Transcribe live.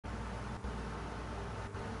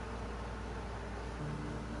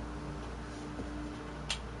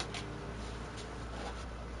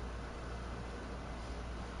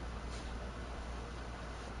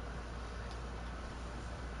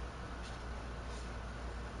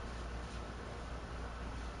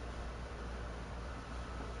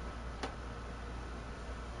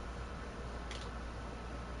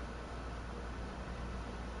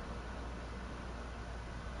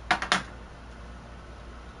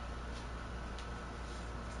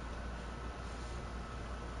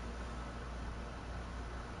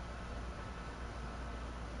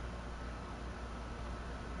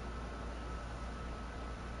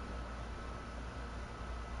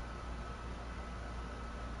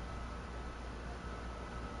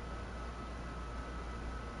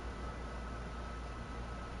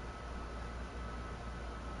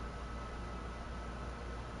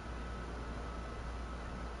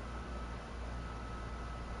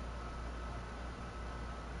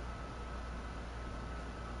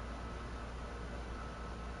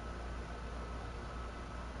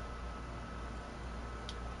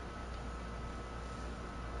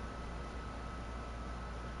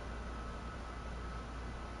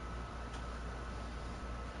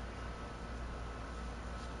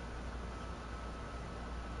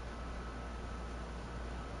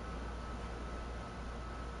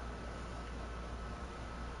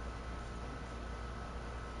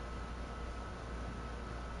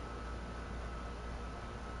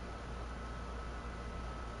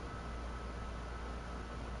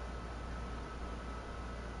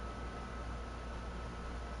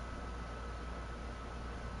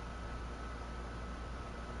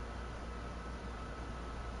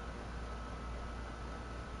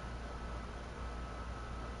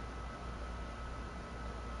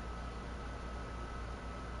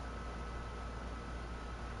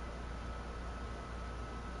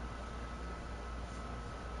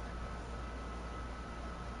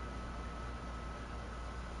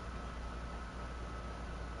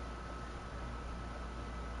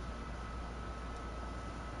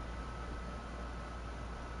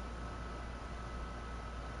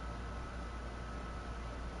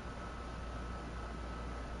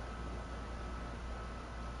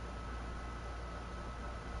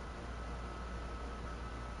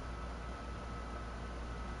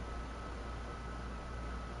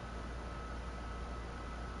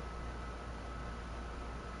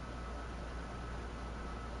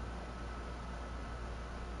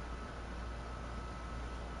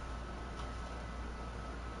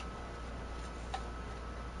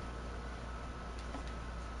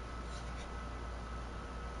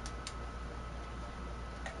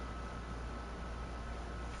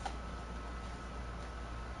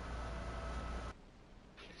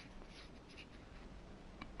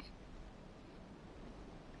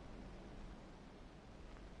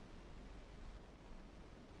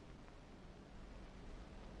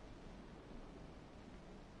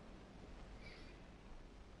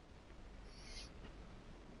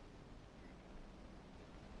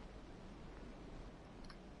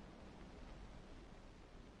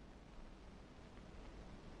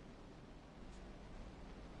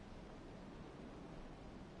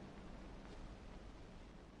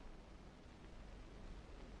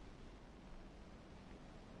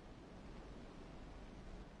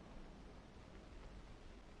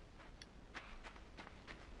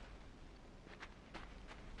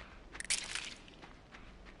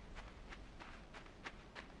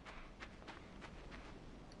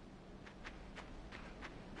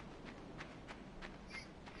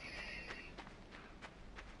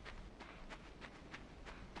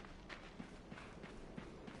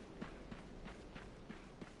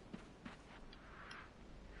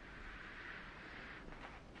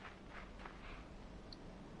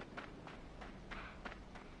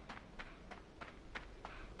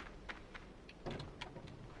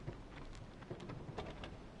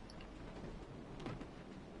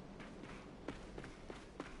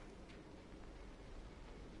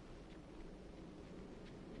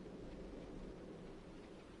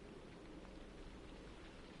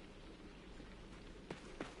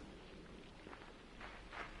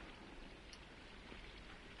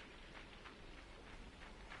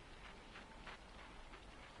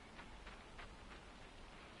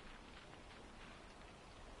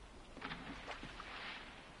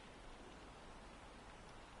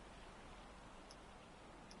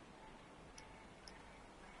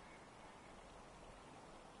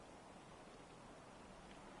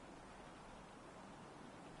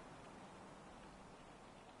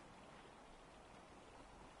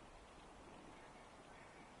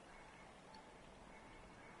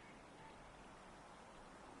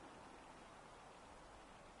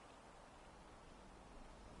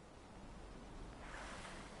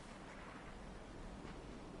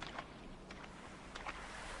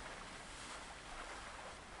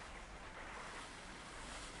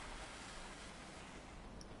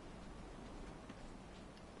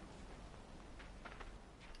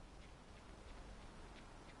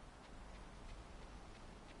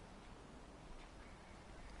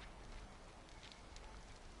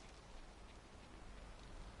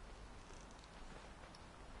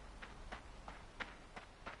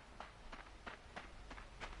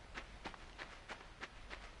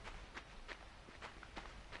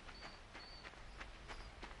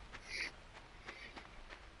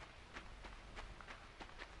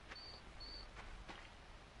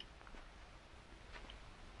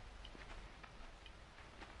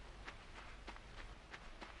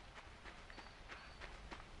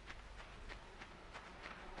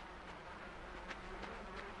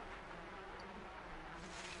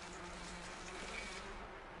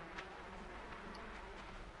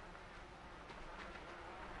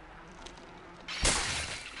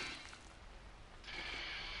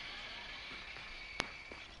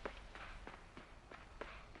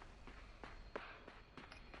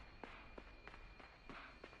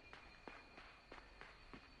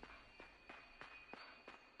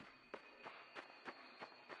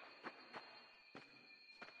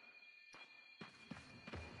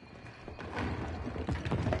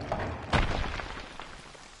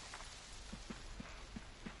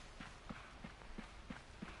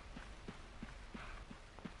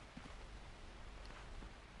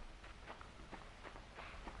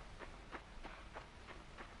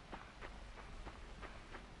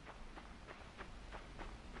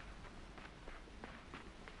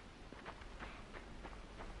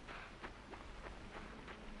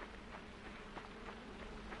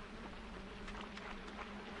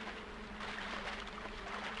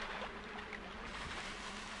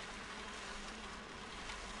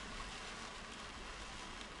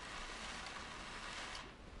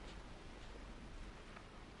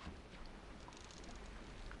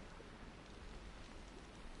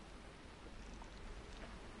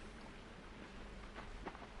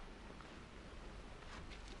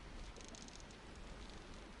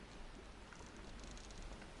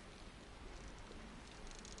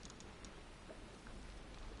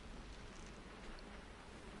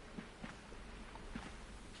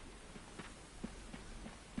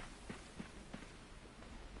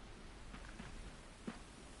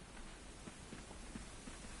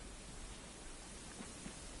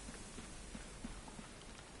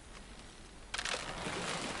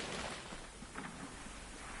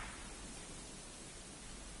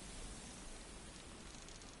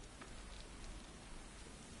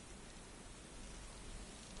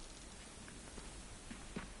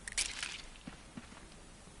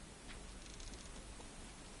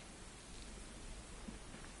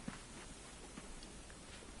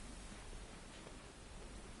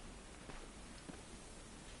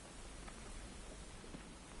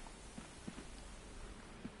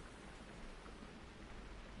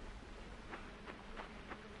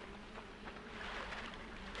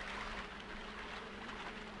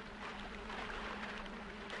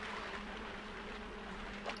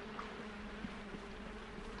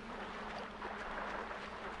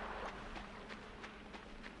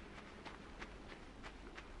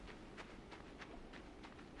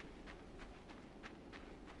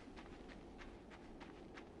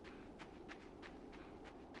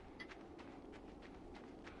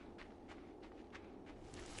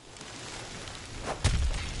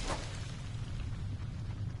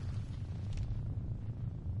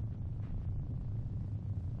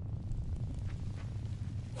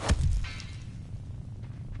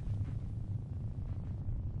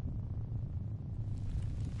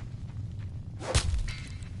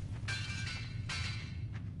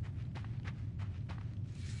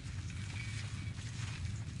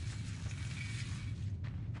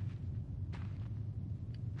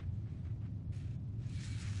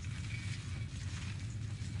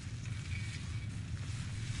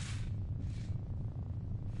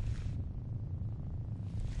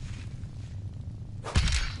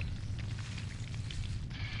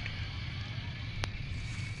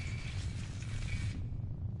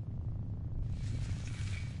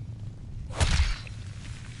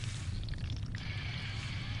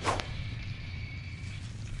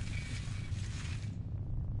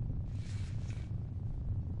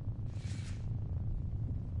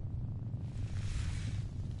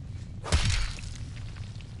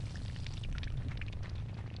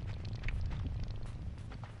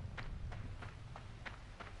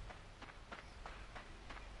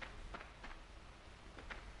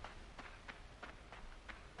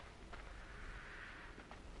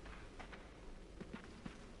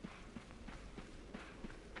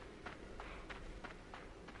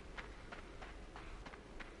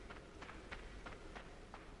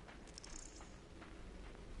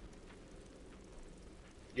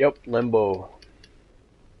Yep, Limbo.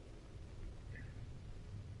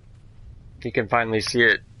 You can finally see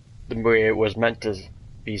it the way it was meant to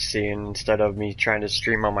be seen instead of me trying to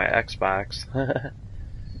stream on my Xbox.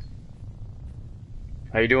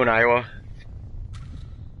 How you doing, Iowa?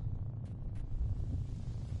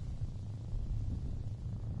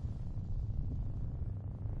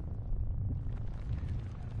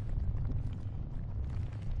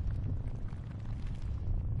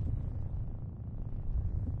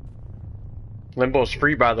 Limbo's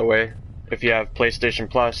free, by the way, if you have PlayStation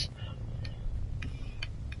Plus.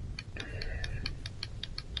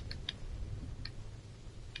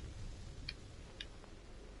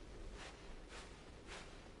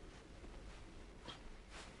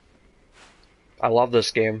 I love this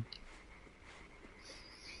game.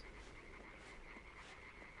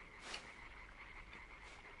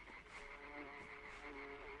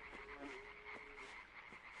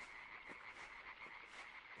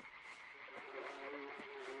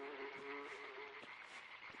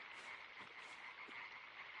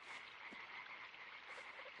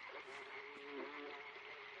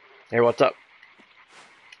 Hey, what's up?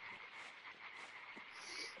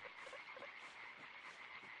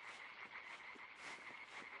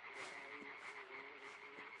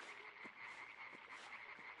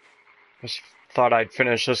 Just thought I'd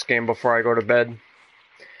finish this game before I go to bed.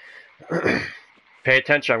 Pay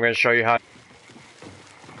attention, I'm going to show you how.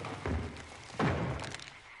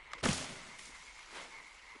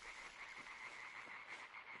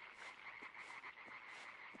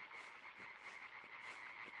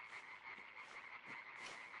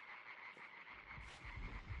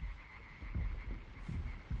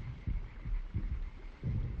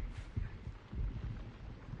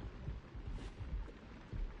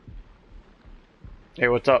 Hey,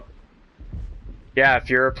 what's up? Yeah, if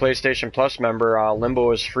you're a PlayStation Plus member, Limbo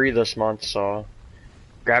is free this month, so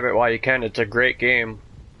grab it while you can. It's a great game.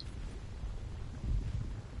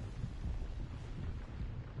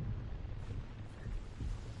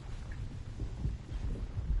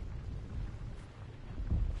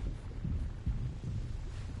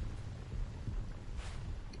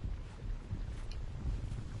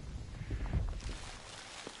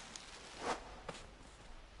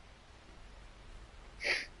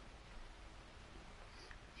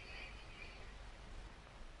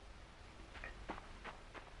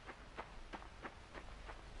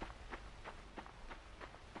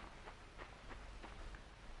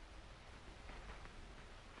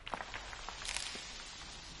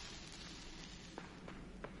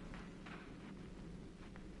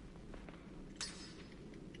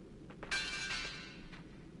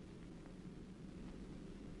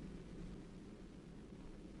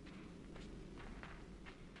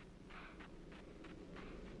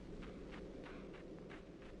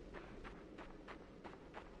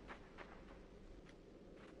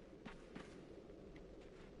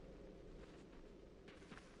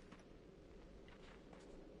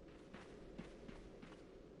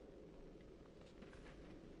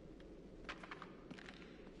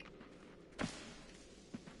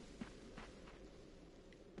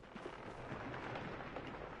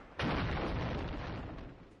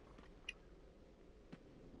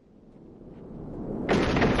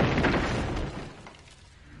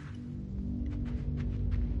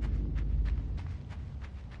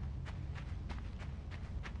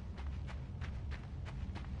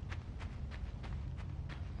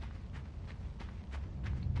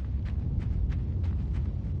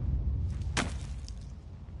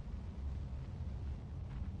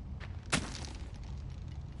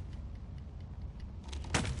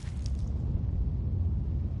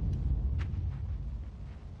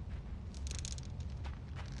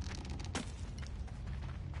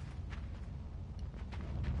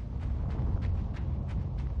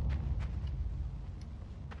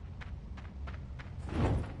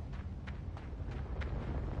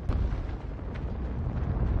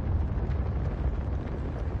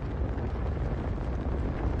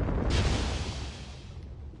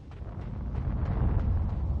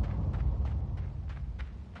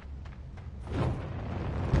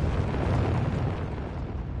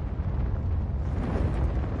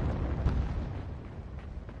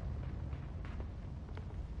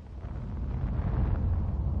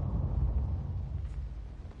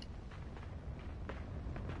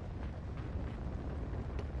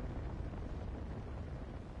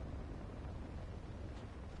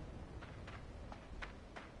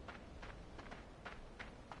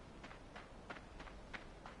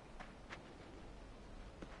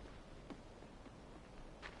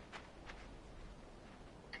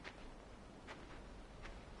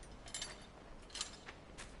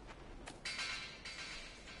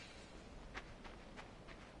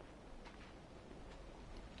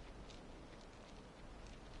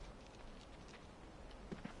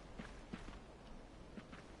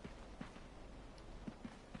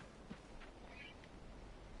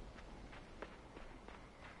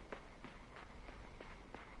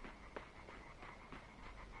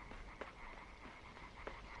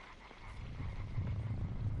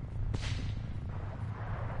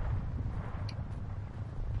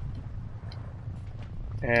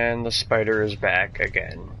 And the spider is back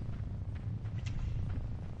again.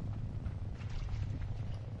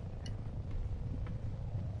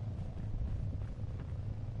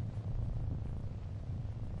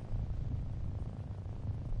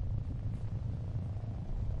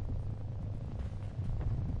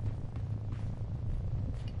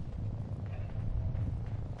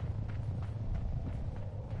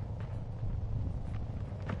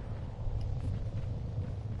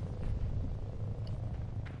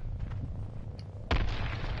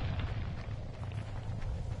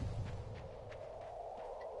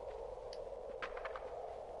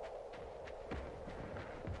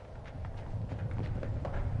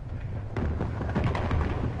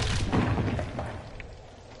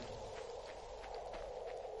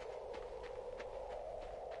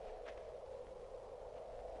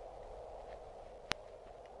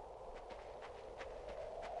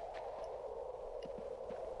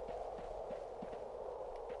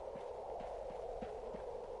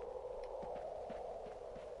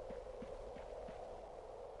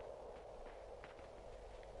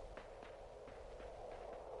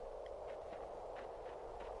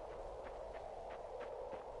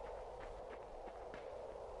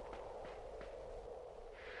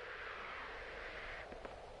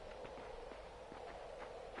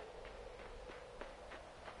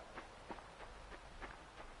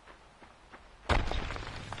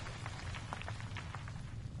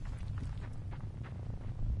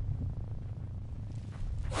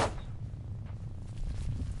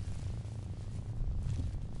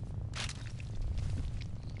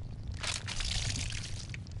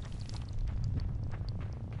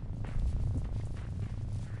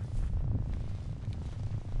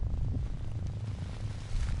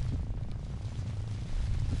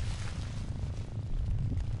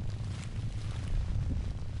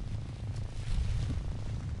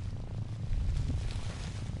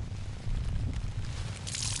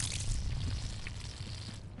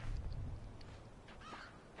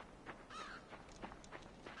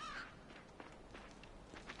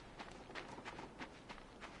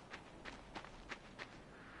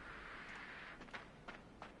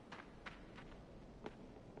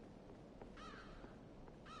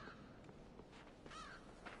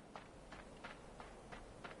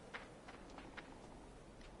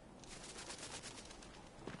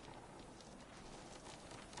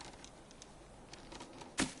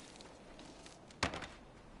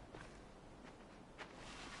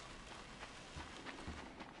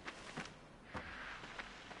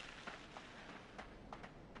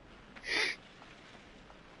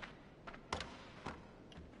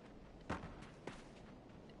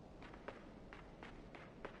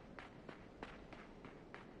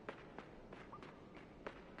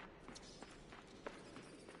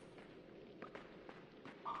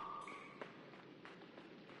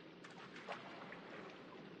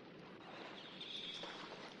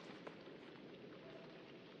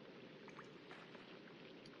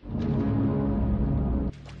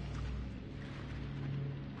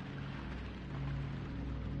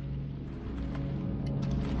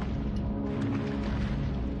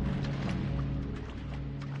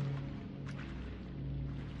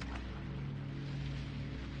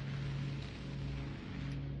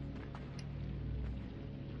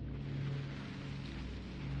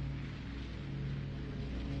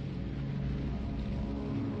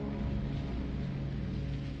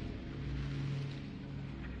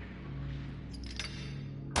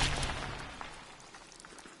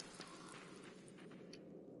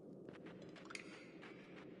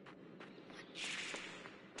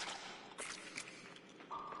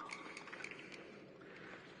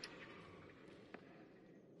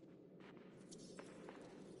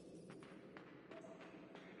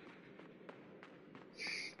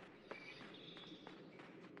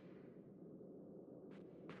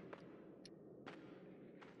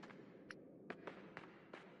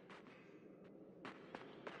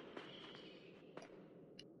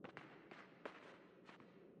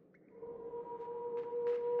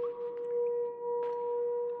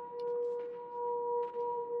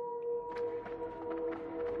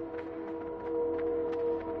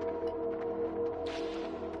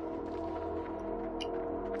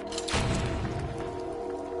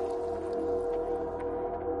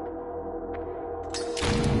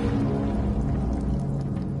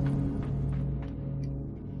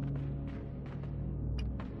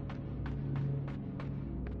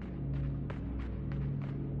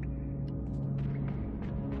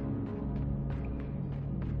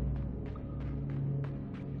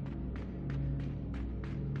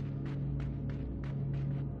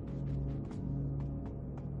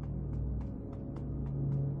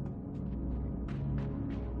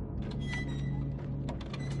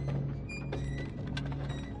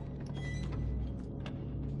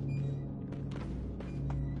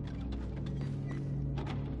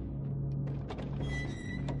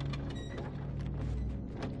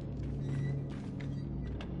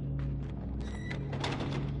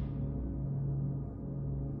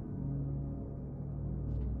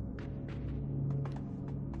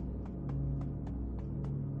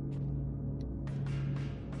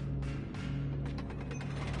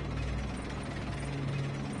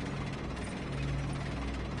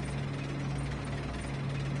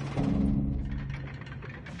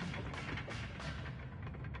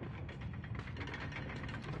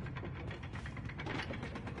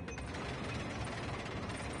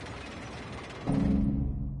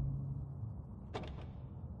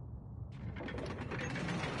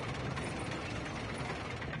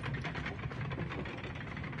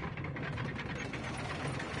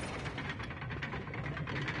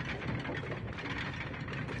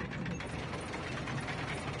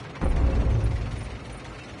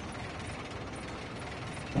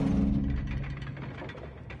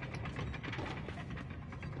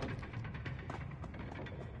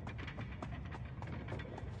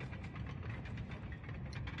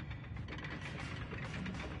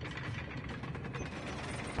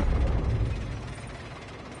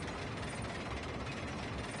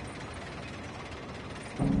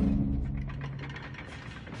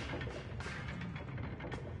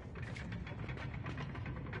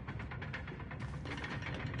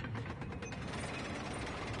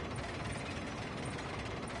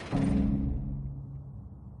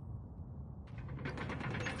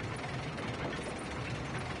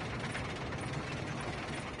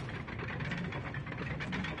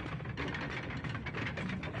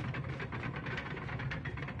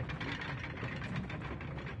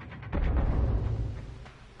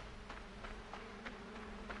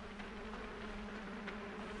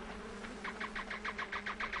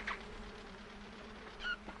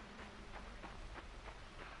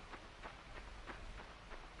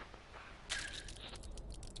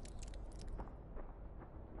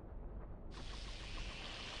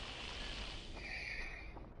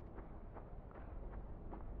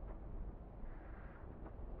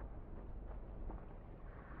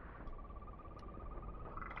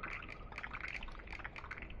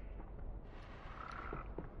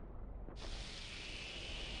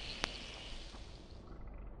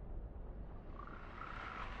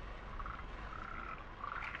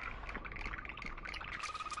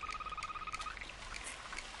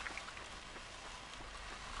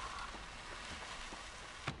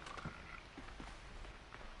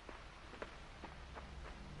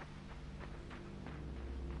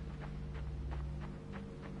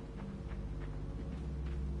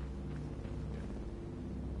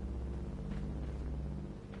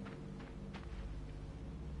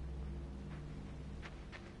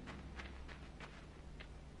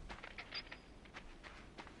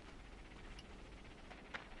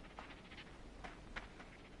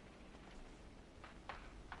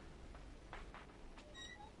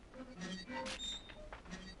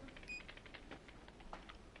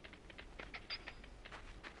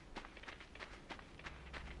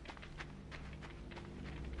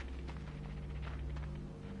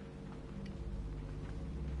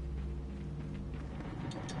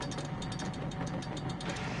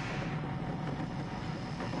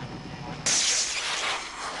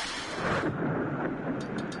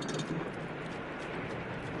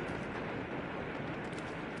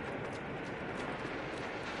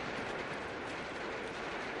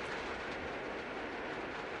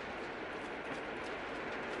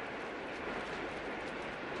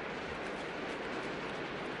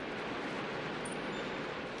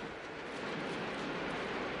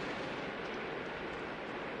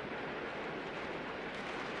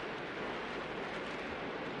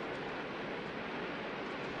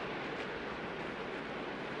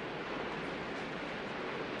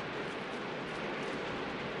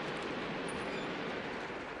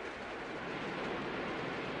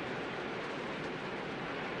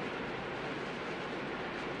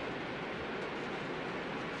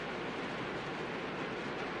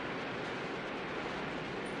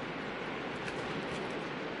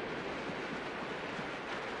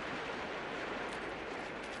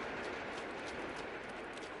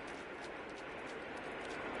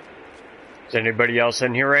 Is anybody else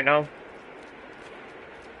in here right now?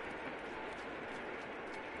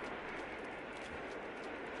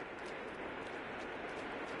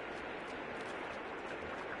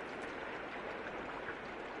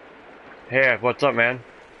 Hey, what's up, man?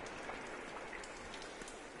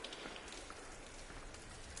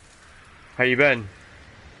 How you been?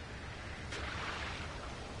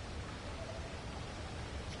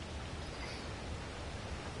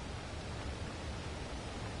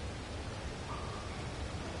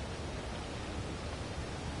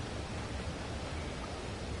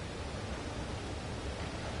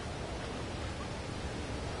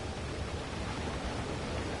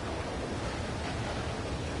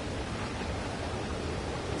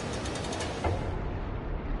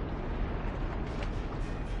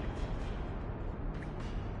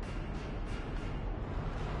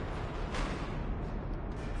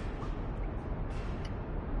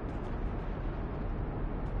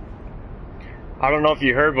 I don't know if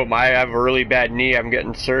you heard, but I have a really bad knee. I'm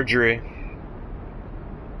getting surgery.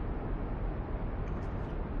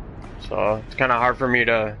 So it's kind of hard for me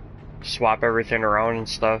to swap everything around and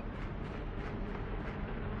stuff.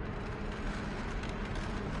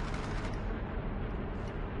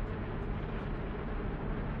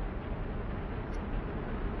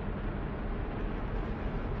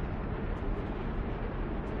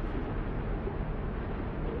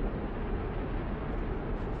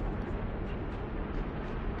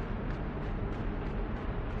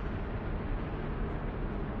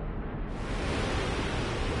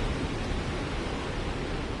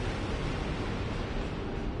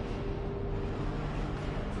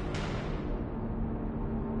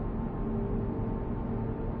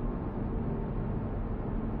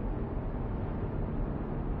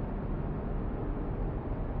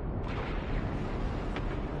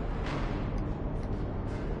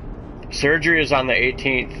 Surgery is on the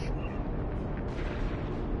 18th,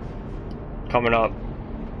 coming up,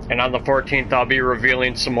 and on the 14th I'll be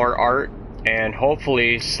revealing some more art, and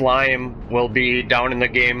hopefully Slime will be down in the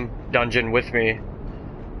game dungeon with me.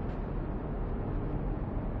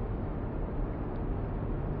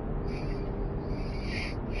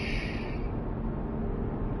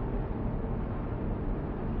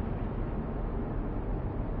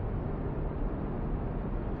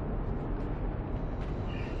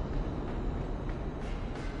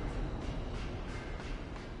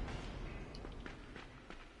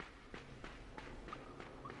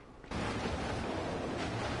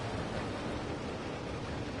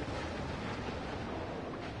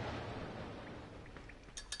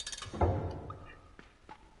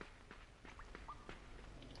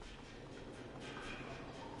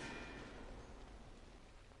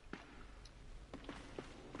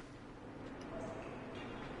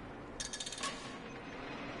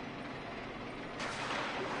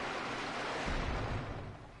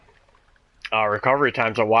 Recovery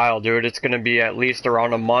time's a while, dude. It's gonna be at least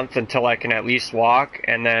around a month until I can at least walk,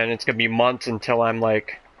 and then it's gonna be months until I'm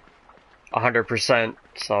like 100%.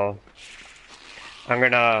 So I'm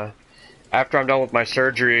gonna, after I'm done with my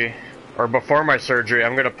surgery, or before my surgery,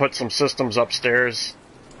 I'm gonna put some systems upstairs.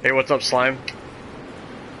 Hey, what's up, Slime?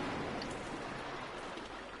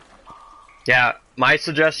 Yeah, my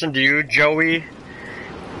suggestion to you, Joey,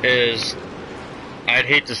 is, I'd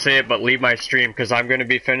hate to say it, but leave my stream, because I'm going to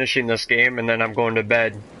be finishing this game and then I'm going to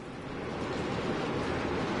bed.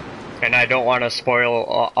 And I don't want to spoil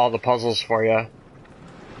all the puzzles for you.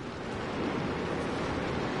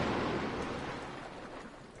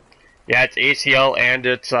 Yeah, it's ACL and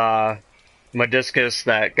it's meniscus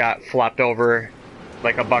that got flopped over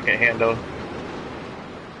like a bucket handle.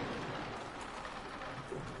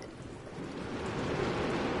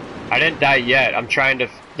 I didn't die yet. I'm trying to...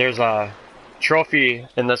 There's a trophy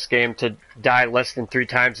in this game to die less than 3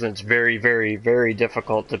 times, and it's very, very, very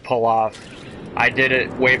difficult to pull off. I did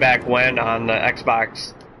it way back when on the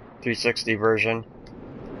Xbox 360 version.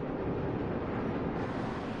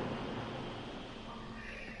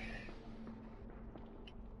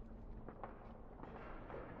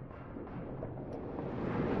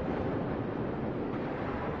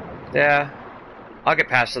 Yeah, I'll get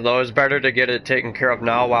past it though. It's better to get it taken care of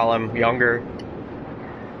now while I'm younger.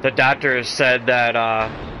 The doctor said that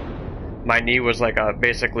my knee was like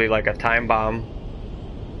basically like a time bomb.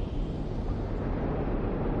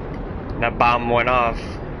 And that bomb went off.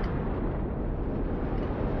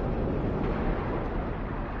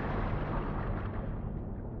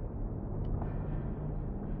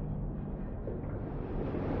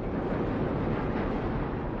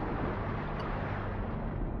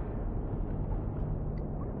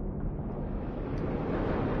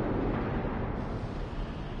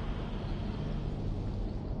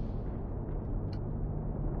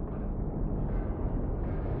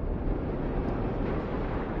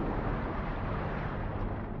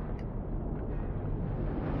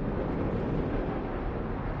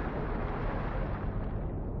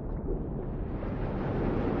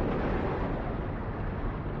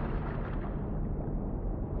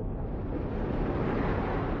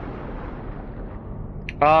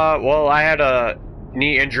 Well, I had a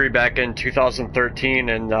knee injury back in 2013,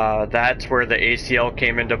 and that's where the ACL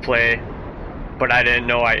came into play. But I didn't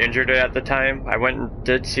know I injured it at the time. I went and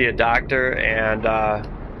did see a doctor, and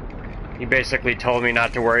he basically told me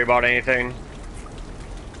not to worry about anything.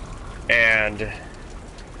 And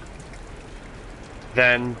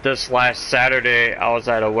then this last Saturday, I was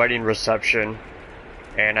at a wedding reception,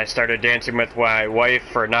 and I started dancing with my wife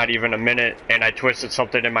for not even a minute, and I twisted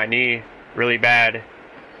something in my knee really bad.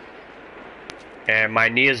 And my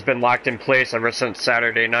knee has been locked in place ever since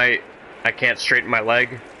Saturday night. I can't straighten my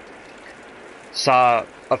leg. Saw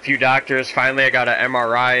a few doctors. Finally, I got an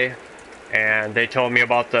MRI, and they told me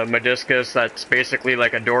about the meniscus. That's basically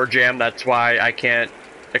like a door jam. That's why I can't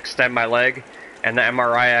extend my leg. And the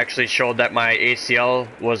MRI actually showed that my ACL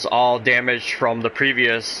was all damaged from the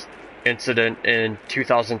previous incident in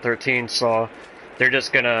 2013. So they're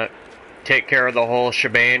just gonna take care of the whole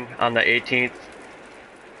shebang on the 18th.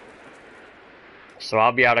 So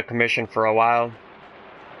I'll be out of commission for a while.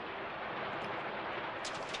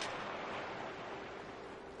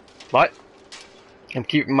 But I'm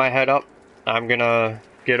keeping my head up. I'm gonna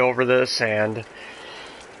get over this, and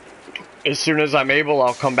as soon as I'm able,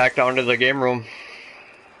 I'll come back down to the game room.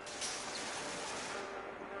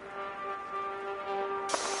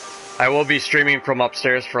 I will be streaming from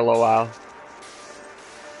upstairs for a little while.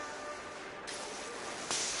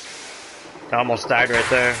 I almost died right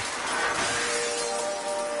there.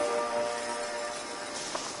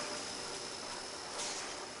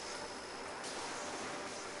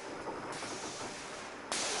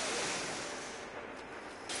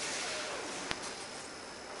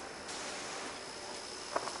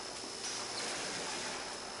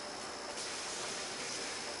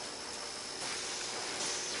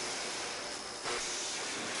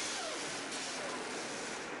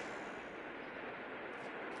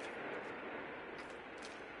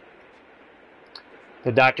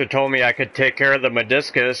 The doctor told me I could take care of the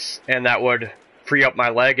meniscus, and that would free up my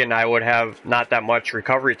leg, and I would have not that much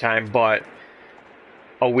recovery time, but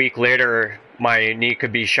a week later, my knee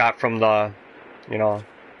could be shot from the,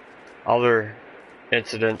 other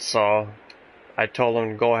incidents, so I told him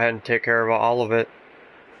to go ahead and take care of all of it.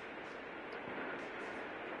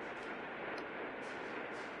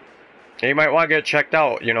 And you might want to get checked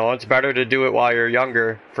out, it's better to do it while you're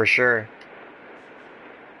younger, for sure.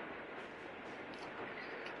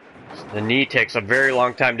 The knee takes a very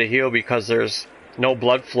long time to heal because there's no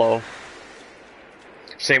blood flow.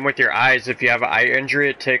 Same with your eyes. If you have an eye injury,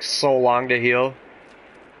 it takes so long to heal.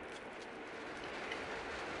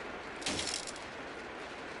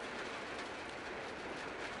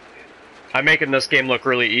 I'm making this game look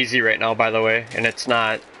really easy right now, by the way, and it's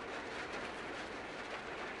not.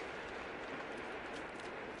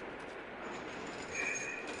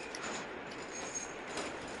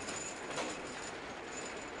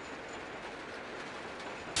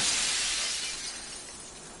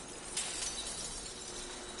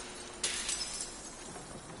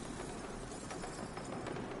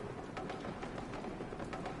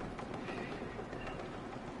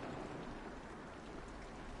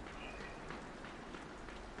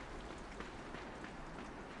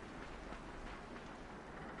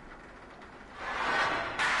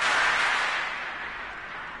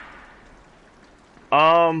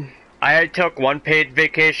 I took one paid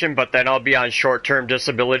vacation, but then I'll be on short-term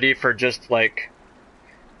disability for just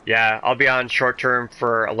I'll be on short-term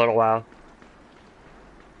for a little while.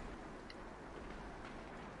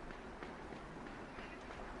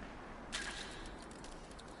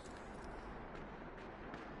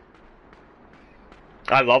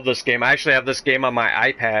 I love this game. I actually have this game on my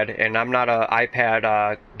iPad, and I'm not an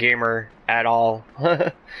iPad gamer at all.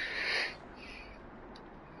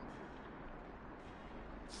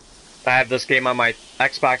 I have this game on my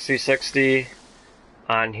Xbox 360,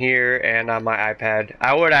 on here, and on my iPad.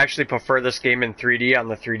 I would actually prefer this game in 3D on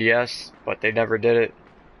the 3DS, but they never did it.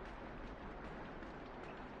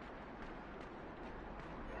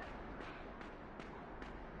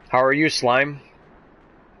 How are you, Slime?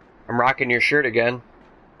 I'm rocking your shirt again.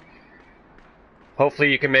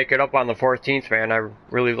 Hopefully you can make it up on the 14th, man. I'm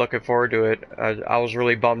really looking forward to it. I was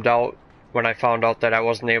really bummed out when I found out that I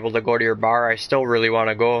wasn't able to go to your bar. I still really want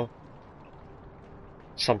to go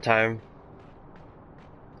sometime.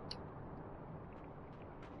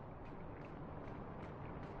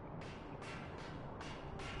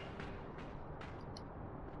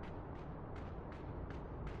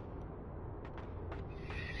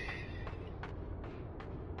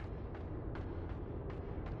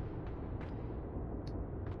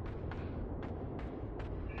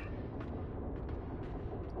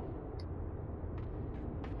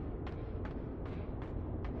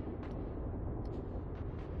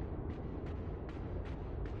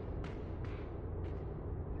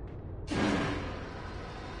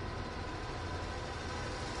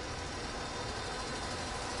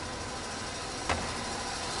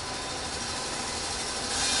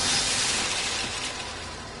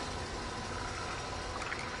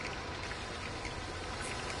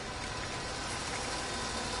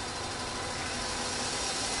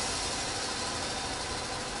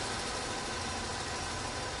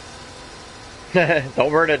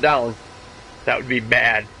 Don't burn it down. That would be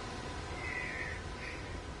bad.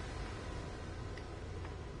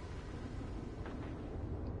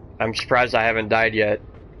 I'm surprised I haven't died yet.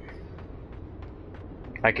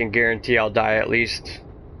 I can guarantee I'll die at least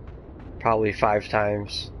probably 5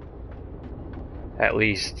 times. At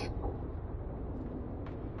least.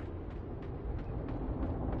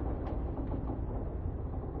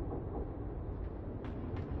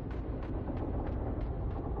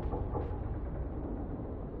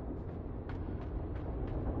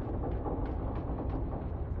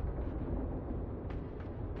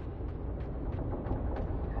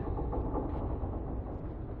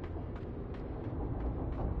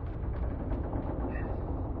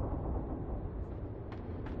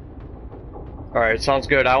 Alright, sounds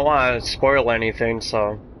good. I don't want to spoil anything,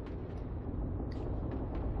 so...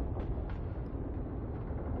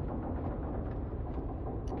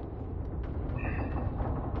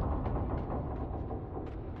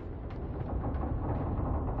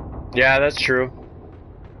 Yeah, that's true.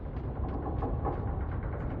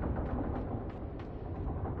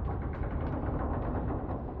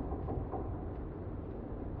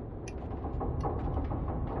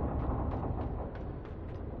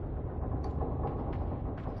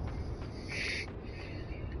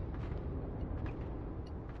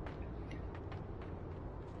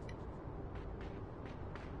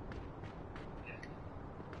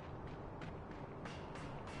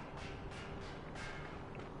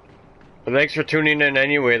 But thanks for tuning in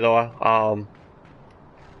anyway, though.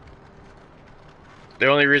 The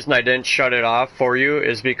only reason I didn't shut it off for you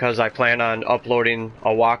is because I plan on uploading a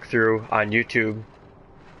walkthrough on YouTube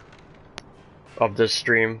of this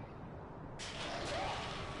stream.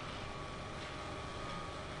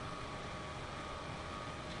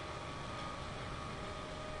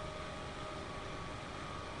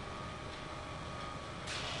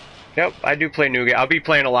 Yep, I do play new games. I'll be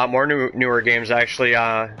playing a lot more newer games actually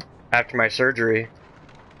after my surgery.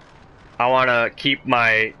 I want to keep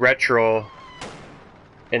my retro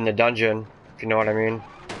in the dungeon, if you know what I mean.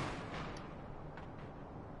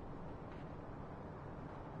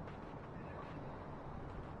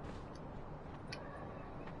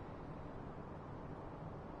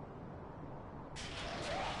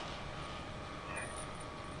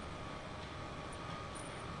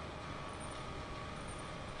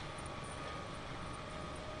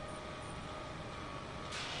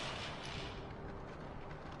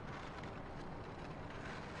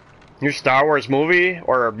 New Star Wars movie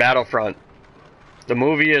or Battlefront? The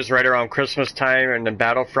movie is right around Christmas time, and the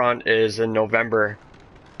Battlefront is in November.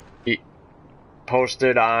 He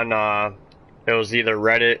posted on, it was either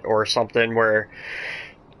Reddit or something where,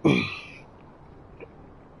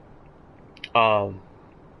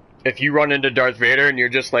 if you run into Darth Vader and you're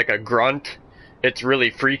just like a grunt, it's really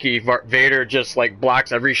freaky. Vader just like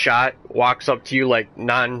blocks every shot, walks up to you like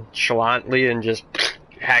nonchalantly and just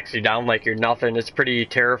hacks you down like you're nothing. It's pretty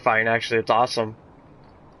terrifying, actually. It's awesome.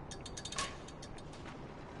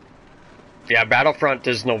 Yeah, Battlefront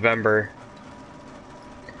is November.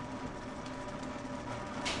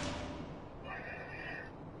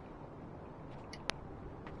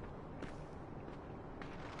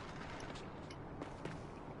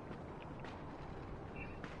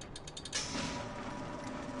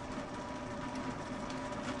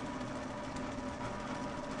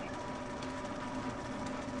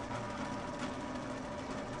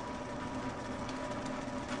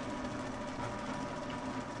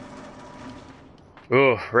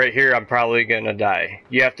 Ooh, right here I'm probably gonna die.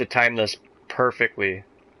 You have to time this perfectly.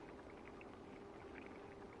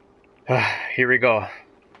 Here we go.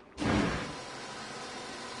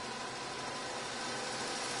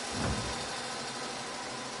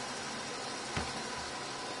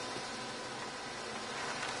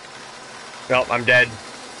 Nope, I'm dead.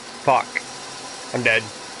 Fuck. I'm dead.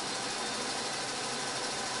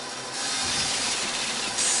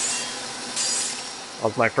 That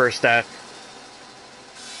was my first death.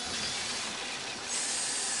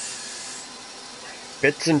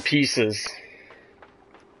 Bits and pieces.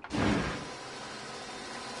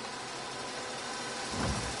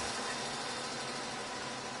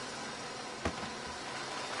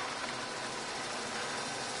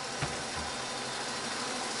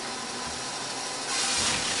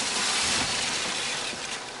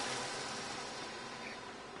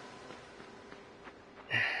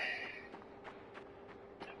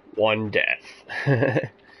 One death.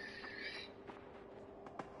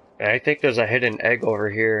 I think there's a hidden egg over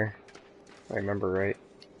here, if I remember right.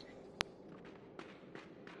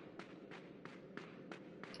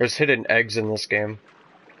 There's hidden eggs in this game.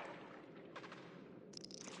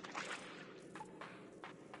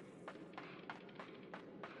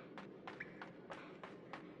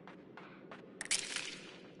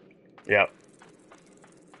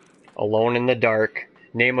 Alone in the Dark.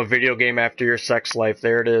 Name a video game after your sex life.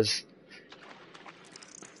 There it is.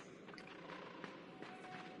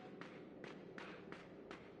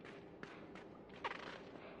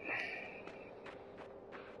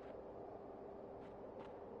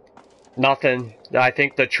 Nothing. I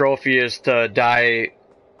think the trophy is to die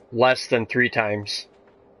less than 3 times.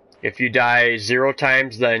 If you die 0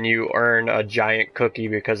 times, then you earn a giant cookie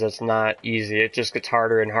because it's not easy. It just gets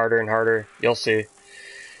harder and harder and harder. You'll see.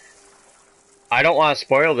 I don't want to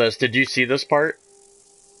spoil this. Did you see this part?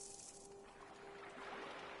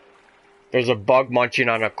 There's a bug munching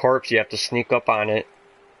on a corpse. You have to sneak up on it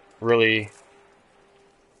really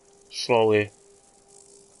slowly.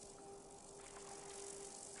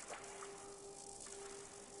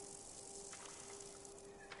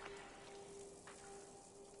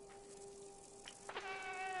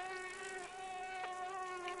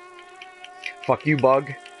 Fuck you,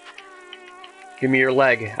 bug. Give me your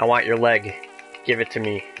leg. I want your leg. Give it to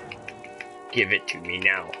me. Give it to me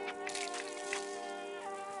now.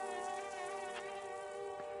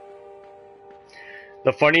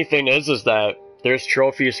 The funny thing is that there's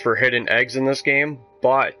trophies for hidden eggs in this game,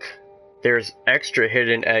 but there's extra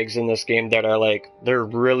hidden eggs in this game that are like, they're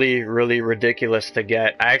really, really ridiculous to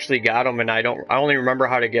get. I actually got them and I only remember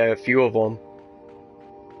how to get a few of them.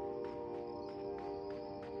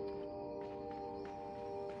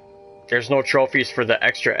 There's no trophies for the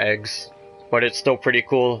extra eggs, but it's still pretty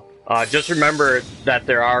cool. Just remember that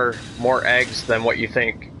there are more eggs than what you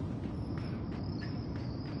think.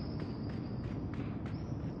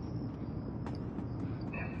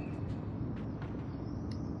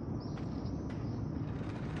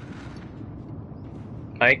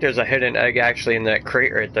 I think there's a hidden egg actually in that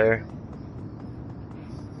crate right there.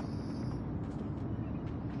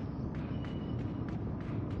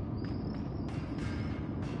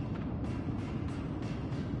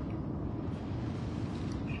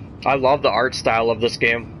 I love the art style of this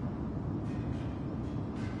game.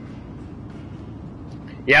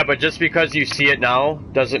 Yeah, but just because you see it now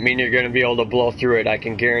doesn't mean you're going to be able to blow through it. I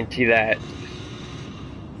can guarantee that.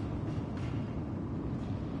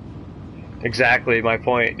 Exactly my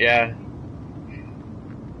point, yeah.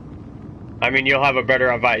 I mean, you'll have a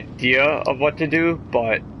better idea of what to do,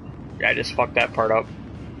 but I just fucked that part up.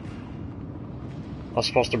 I was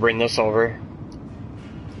supposed to bring this over.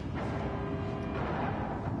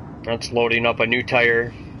 That's loading up a new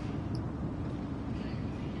tire.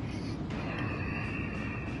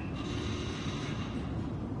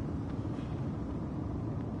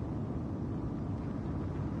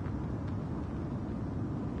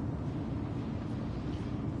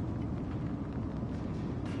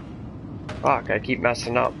 Fuck, I keep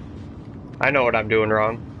messing up. I know what I'm doing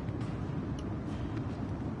wrong.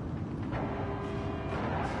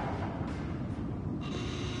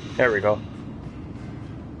 There we go.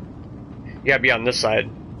 You gotta be on this side.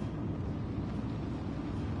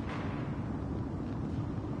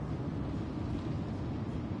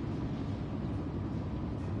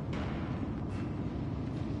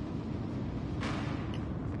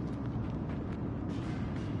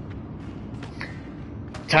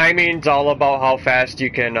 Timing's all about how fast you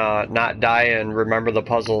can not die and remember the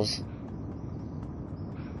puzzles.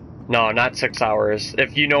 No, not 6 hours.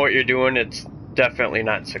 If you know what you're doing, it's definitely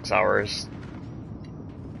not 6 hours.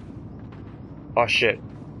 Oh shit,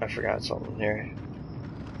 I forgot something here.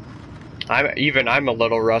 I'm a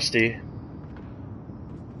little rusty.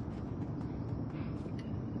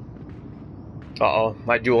 Uh-oh,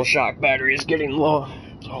 my DualShock battery is getting low.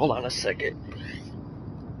 Hold on a second.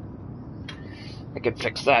 I could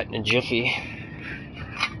fix that in a jiffy.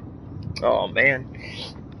 Oh man.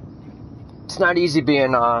 It's not easy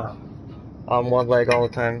being on one leg all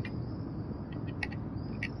the time.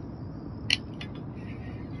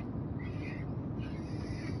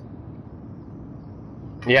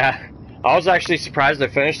 Yeah, I was actually surprised I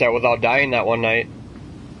finished that without dying that one night.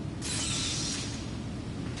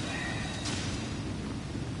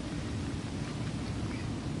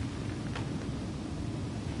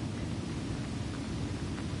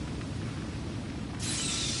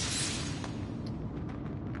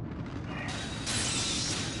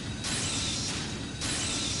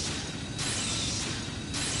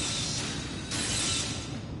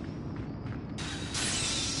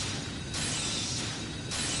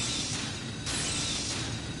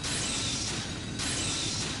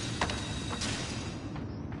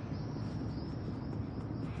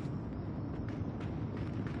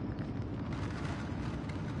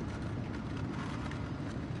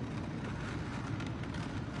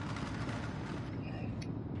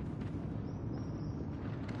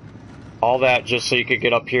 All that just so you could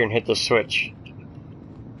get up here and hit the switch.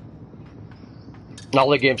 Now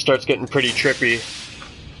the game starts getting pretty trippy.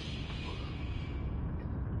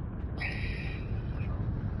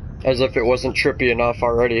 As if it wasn't trippy enough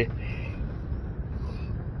already.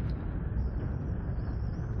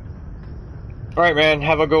 Alright, man,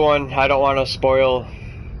 have a good one. I don't want to spoil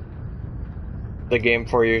the game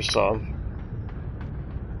for you, so.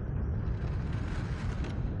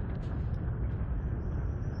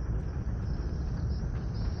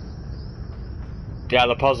 Yeah,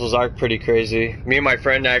 the puzzles are pretty crazy. Me and my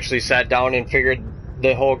friend actually sat down and figured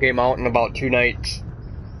the whole game out in about 2 nights.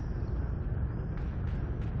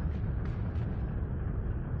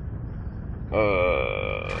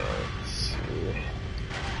 Let's see.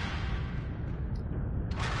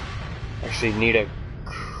 Actually need a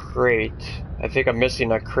crate. I think I'm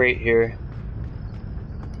missing a crate here.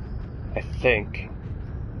 I think.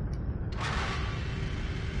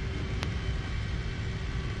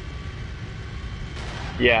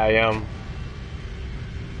 Yeah, I am.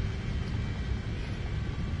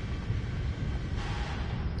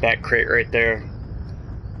 That crate right there.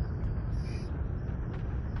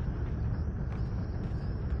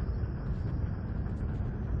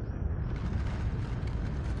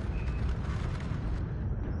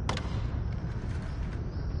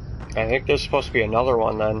 I think there's supposed to be another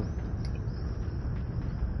one then.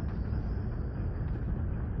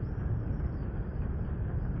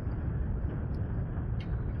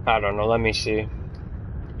 I don't know, let me see.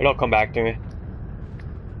 It'll come back to me.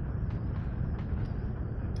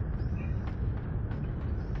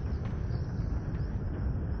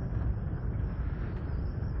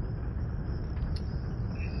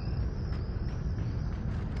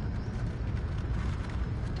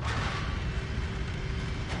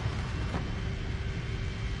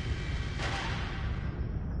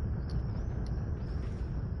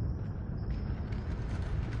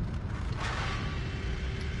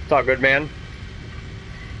 It's all good, man.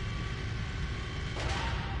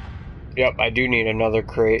 Yep, I do need another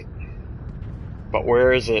crate. But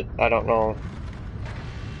where is it? I don't know.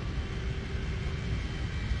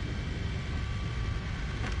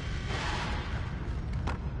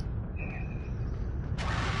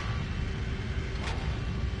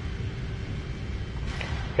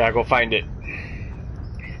 Gotta go find it.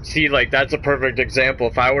 See, like, that's a perfect example.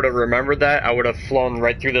 If I would have remembered that, I would have flown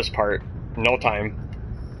right through this part. No time.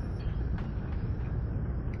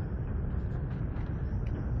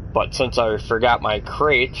 But since I forgot my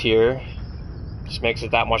crate here, just makes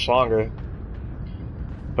it that much longer.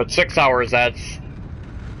 But 6 hours, that's...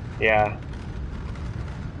 yeah.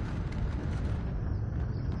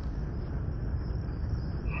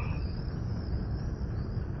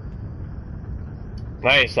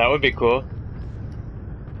 Nice, that would be cool.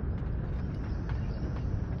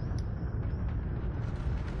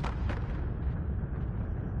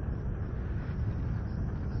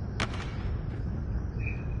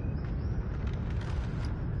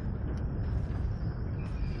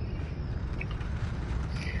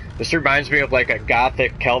 This reminds me of like a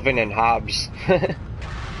gothic Calvin and Hobbes.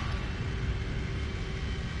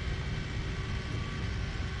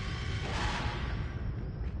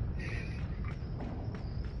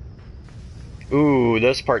 Ooh,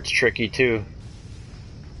 this part's tricky too.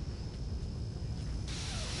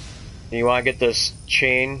 You want to get this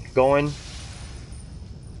chain going?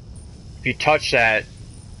 If you touch that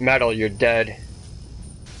metal, you're dead.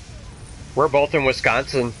 We're both in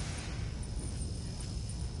Wisconsin.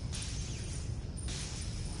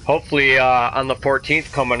 Hopefully on the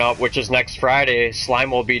 14th coming up, which is next Friday,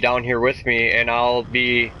 Slime will be down here with me and I'll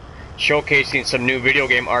be showcasing some new video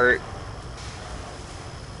game art.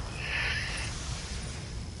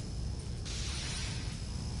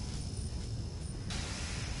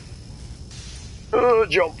 Oh,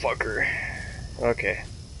 jump fucker. Okay,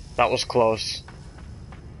 that was close.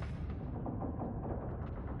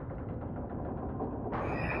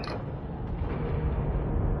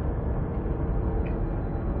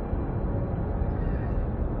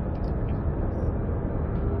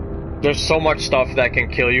 There's so much stuff that can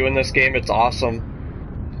kill you in this game, it's awesome.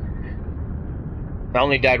 I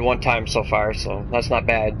only died one time so far, so that's not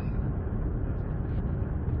bad.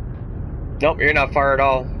 Nope, you're not far at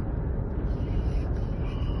all.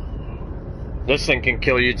 This thing can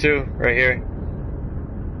kill you too, right here.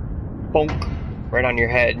 Bonk, right on your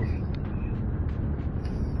head.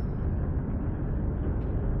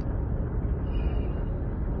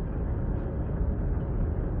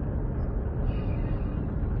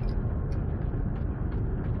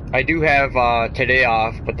 I do have today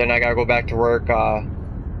off, but then I gotta go back to work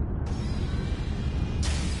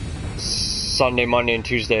Sunday, Monday, and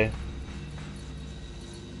Tuesday.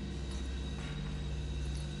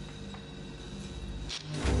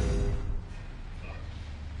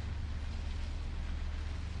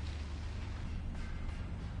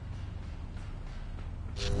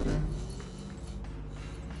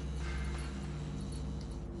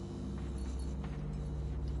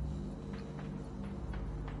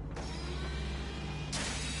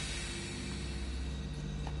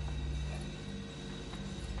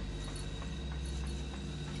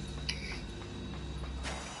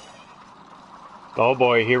 Oh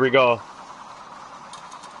boy, here we go.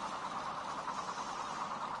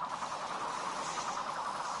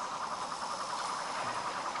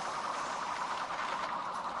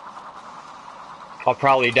 I'll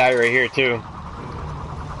probably die right here too.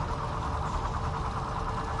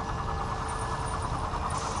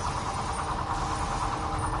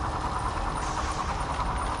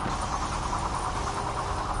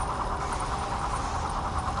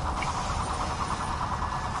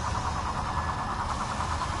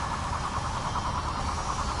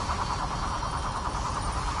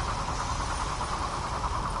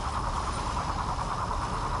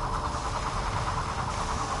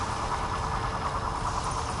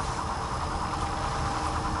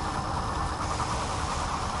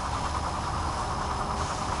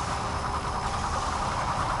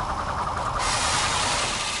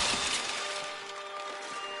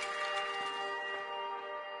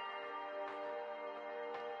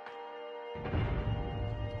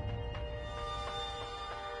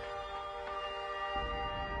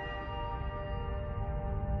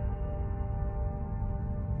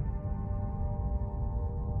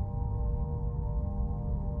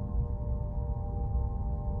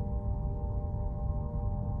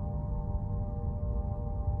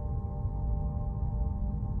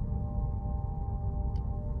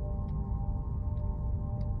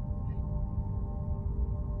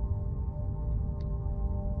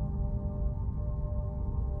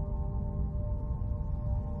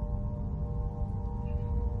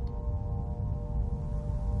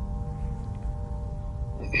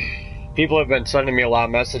 People have been sending me a lot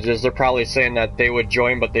of messages. They're probably saying that they would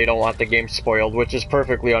join, but they don't want the game spoiled, which is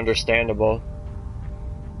perfectly understandable.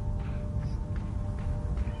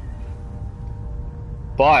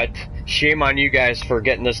 But shame on you guys for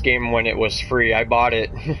getting this game when it was free. I bought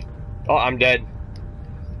it. Oh, I'm dead.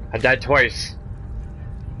 I died twice.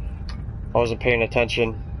 I wasn't paying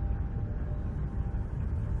attention.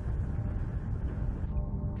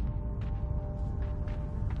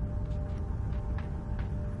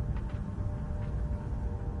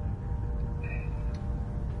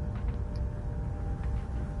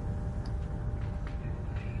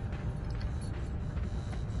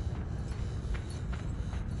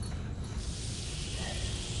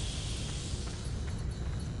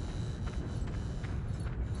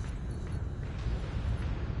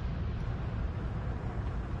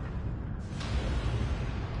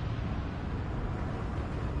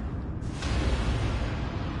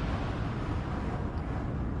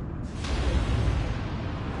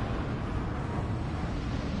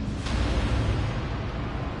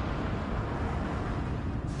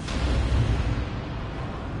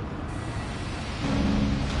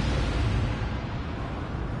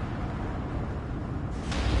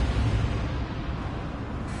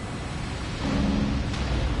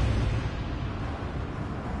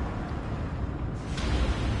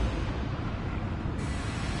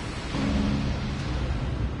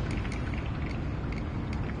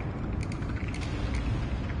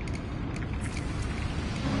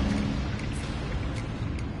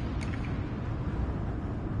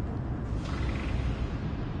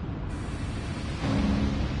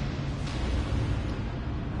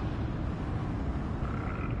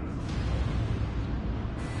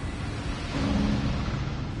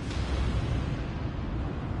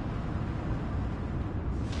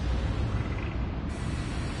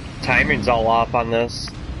 Timing's all off on this.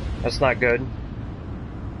 That's not good.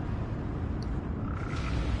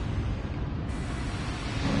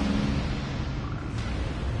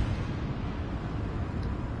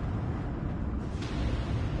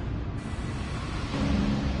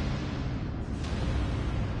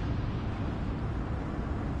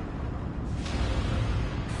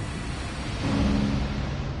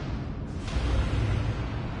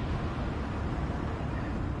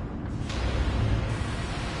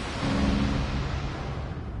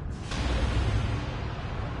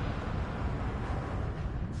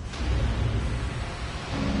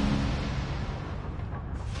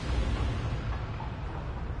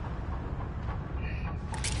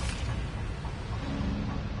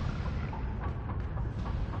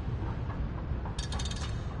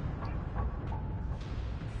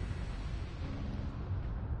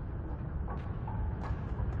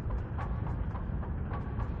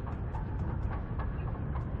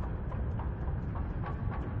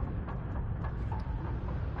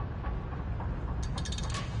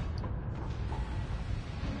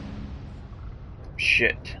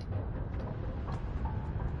 Shit.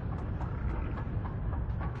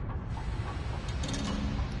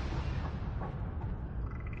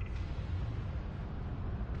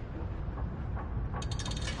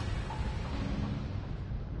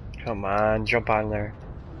 Come on, jump on there.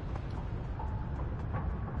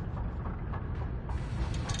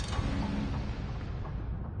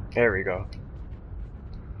 There we go.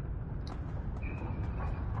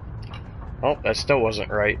 Oh, that still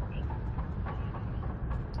wasn't right.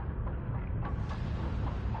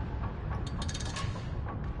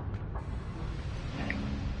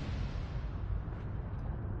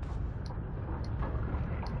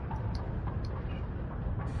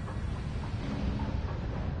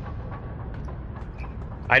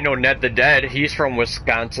 I know Ned the Dead, he's from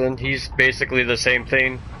Wisconsin. He's basically the same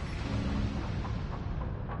thing.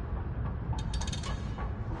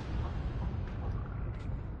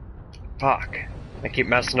 Fuck. I keep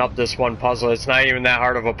messing up this one puzzle. It's not even that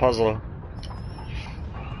hard of a puzzle.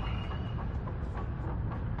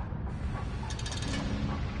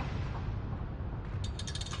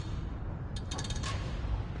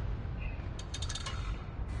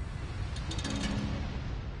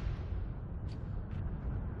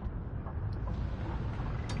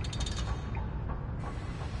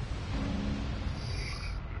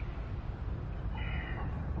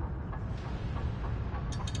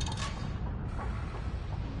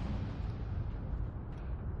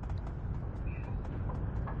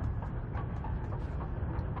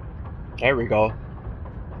 There we go.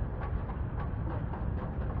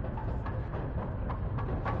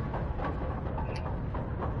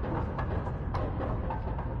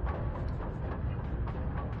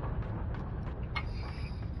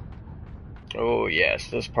 Oh yes,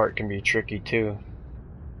 this part can be tricky too.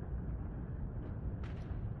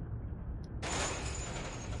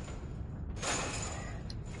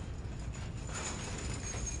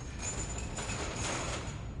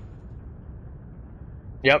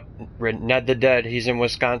 Yep, Ned the Dead, he's in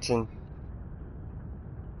Wisconsin.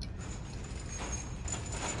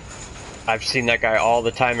 I've seen that guy all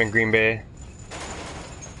the time in Green Bay.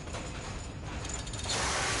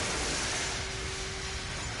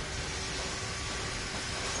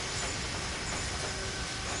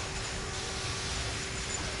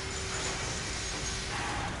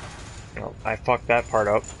 Oh, I fucked that part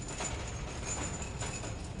up.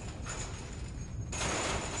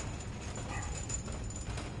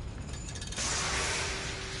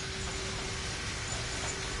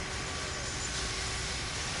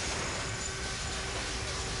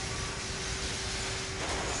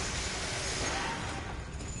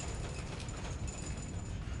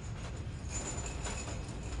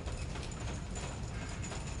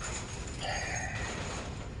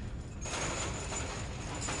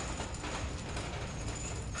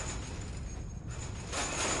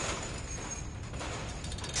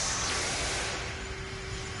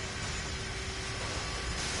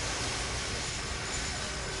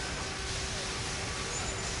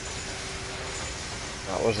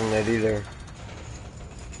 That wasn't it either.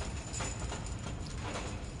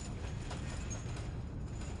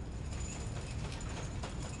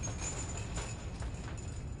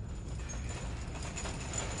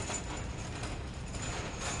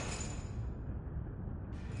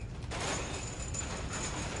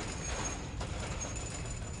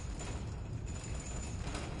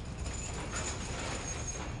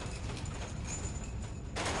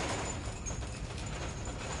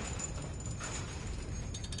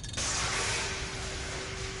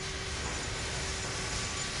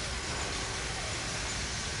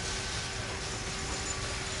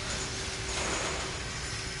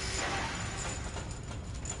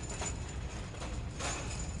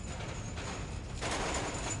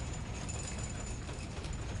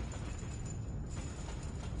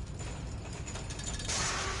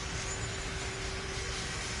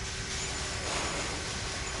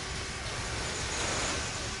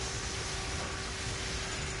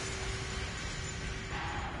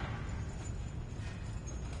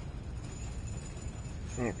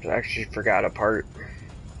 I actually forgot a part.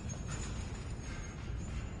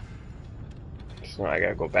 So now I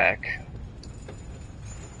gotta go back.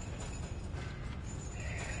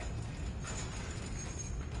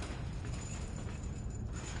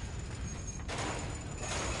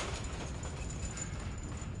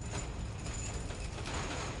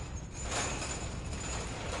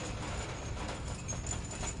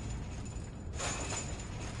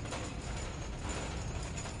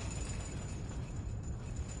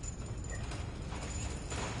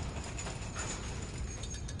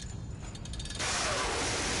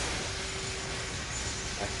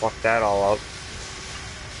 Fuck that all up.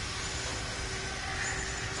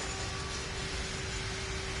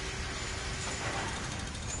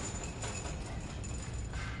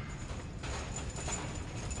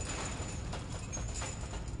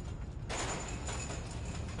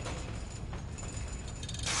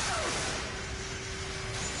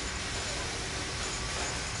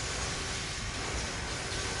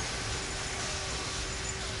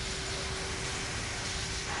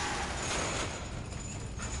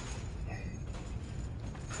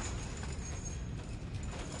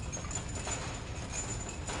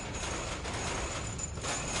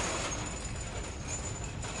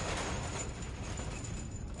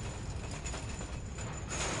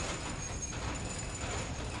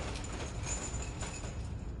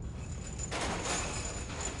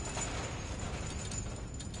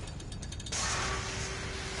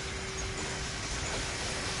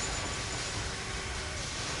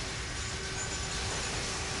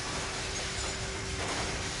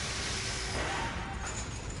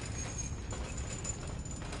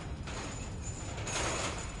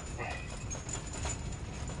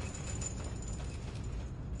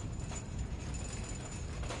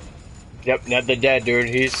 Yep, Ned the Dead, dude.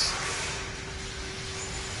 He's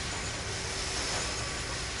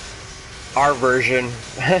our version.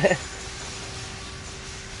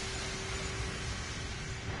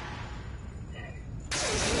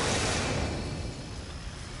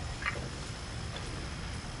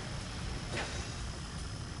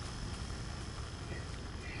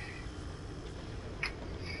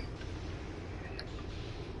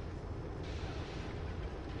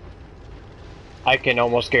 I can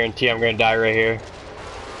almost guarantee I'm gonna die right here.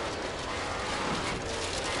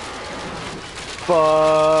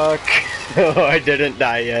 Fuck! Oh, I didn't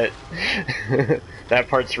die yet. That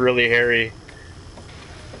part's really hairy.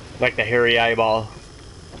 Like the hairy eyeball.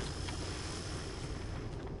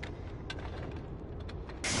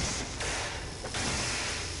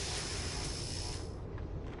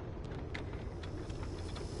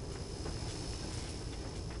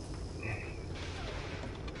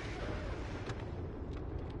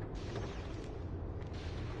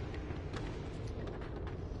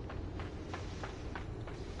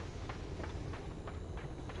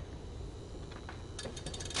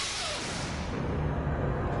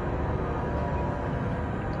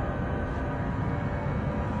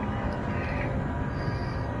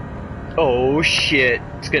 Oh shit,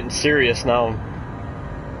 it's getting serious now.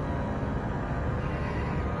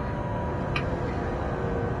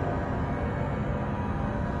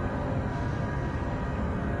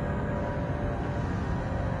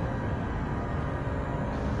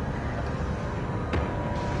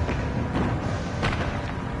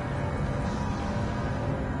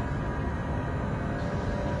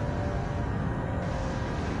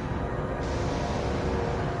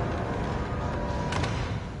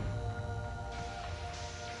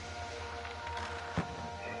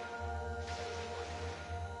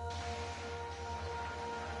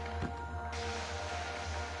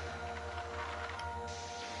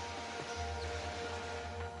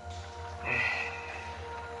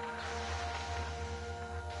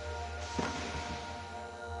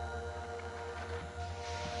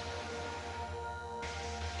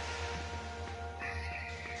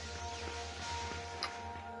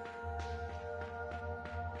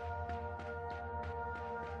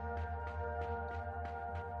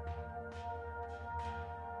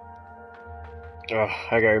 Ugh,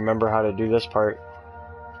 I gotta remember how to do this part.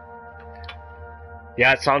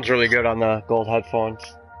 Yeah, it sounds really good on the gold headphones.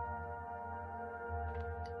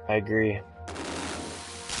 I agree.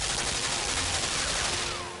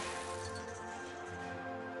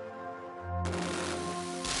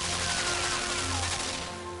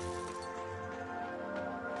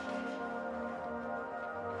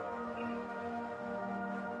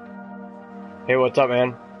 Hey, what's up,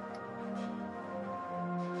 man?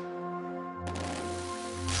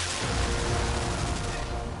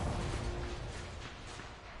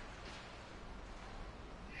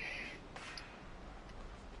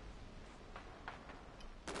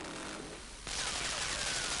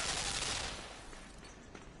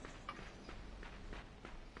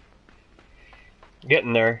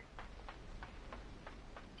 Getting there.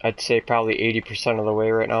 I'd say probably 80% of the way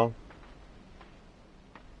right now.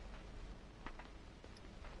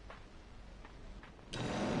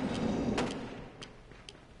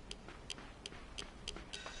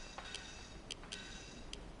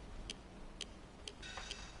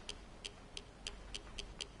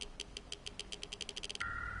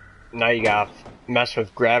 Now you gotta mess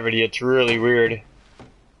with gravity, it's really weird.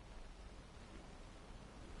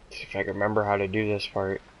 Let's see if I can remember how to do this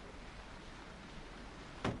part.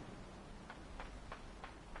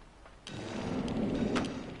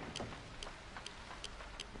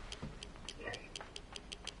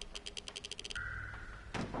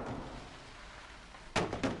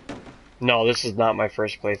 No, this is not my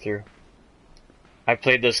first playthrough. I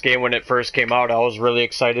played this game when it first came out. I was really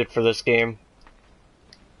excited for this game.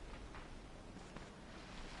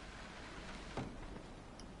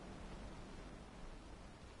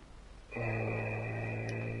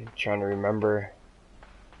 Trying to remember.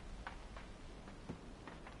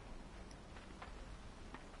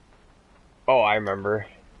 Oh, I remember.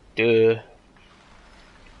 Duh.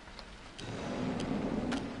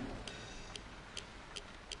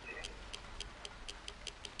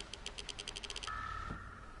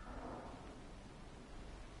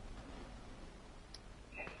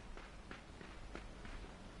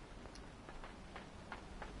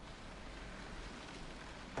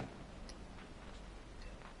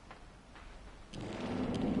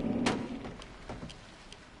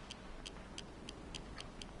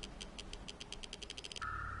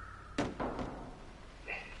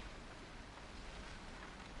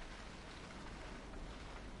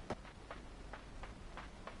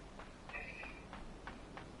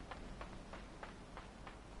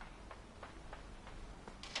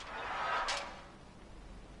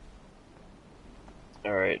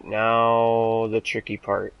 Alright, now the tricky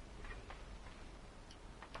part.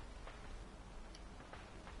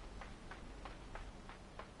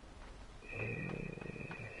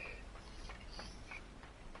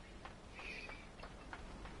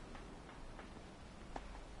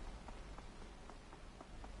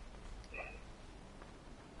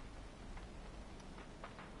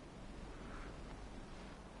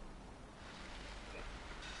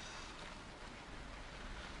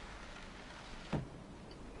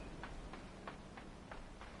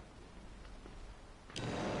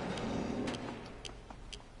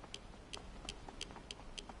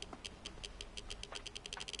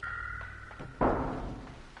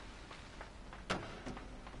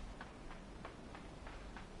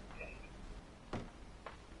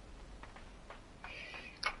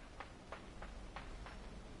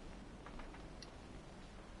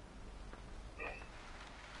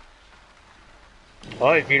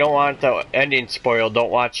 Well, if you don't want the ending spoiled, don't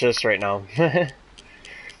watch this right now.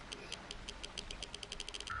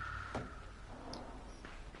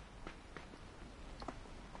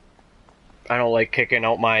 I don't like kicking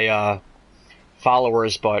out my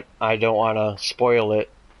followers, but I don't want to spoil it.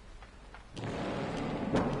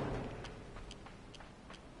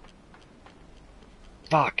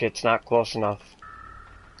 Fuck, it's not close enough.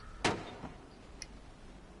 That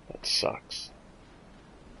sucks.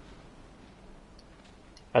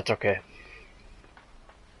 That's okay.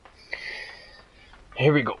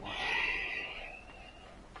 Here we go.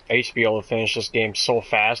 I used to be able to finish this game so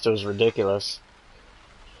fast, it was ridiculous.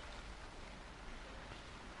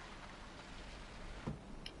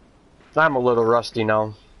 I'm a little rusty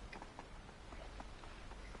now.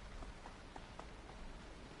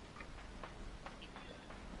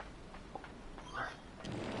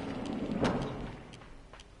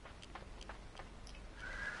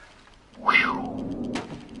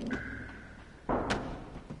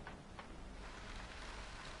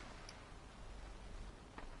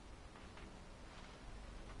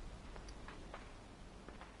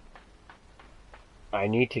 I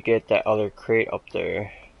need to get that other crate up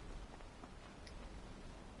there.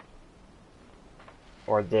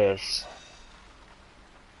 Or this.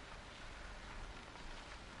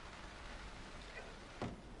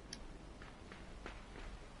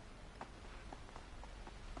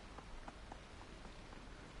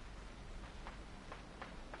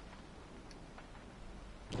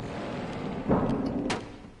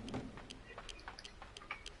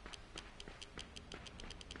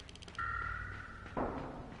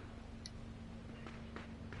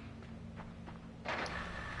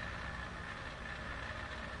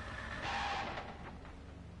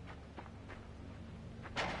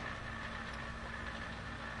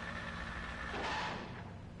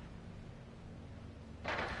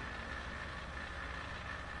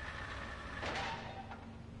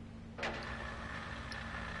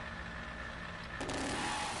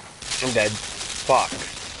 I'm dead. Fuck.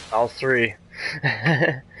 All three.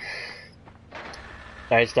 I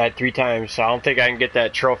just died 3 times, so I don't think I can get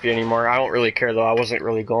that trophy anymore. I don't really care though, I wasn't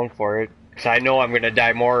really going for it. Because I know I'm gonna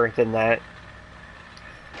die more than that.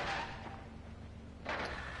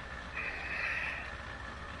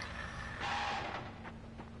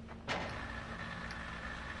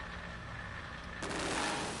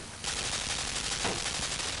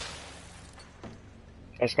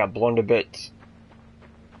 I just got blown to bits.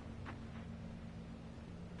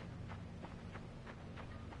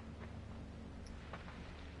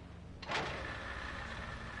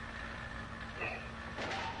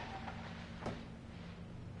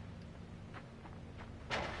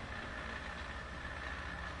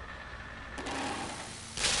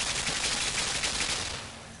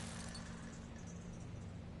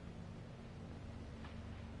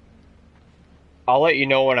 I'll let you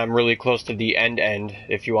know when I'm really close to the end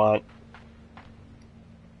if you want.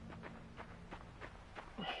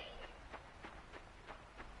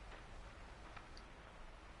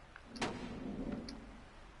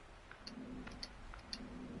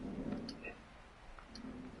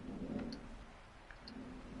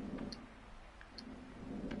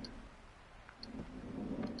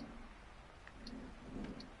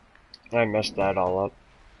 I messed that all up.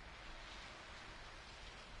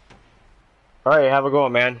 Alright, have a go,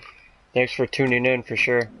 man. Thanks for tuning in for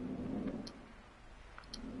sure.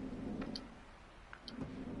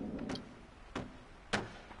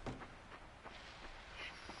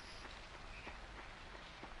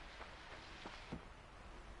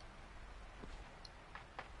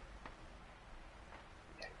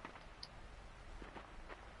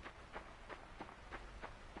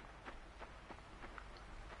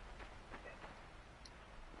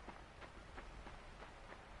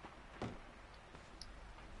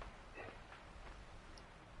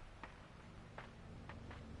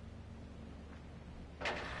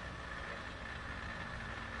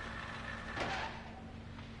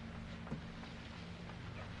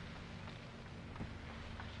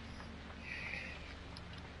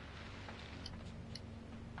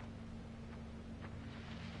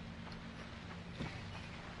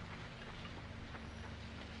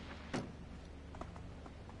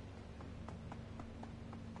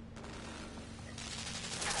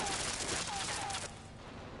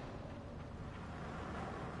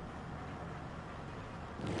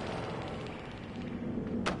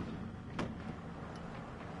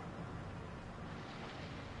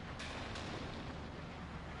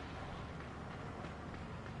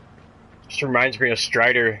 This reminds me of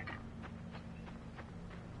Strider.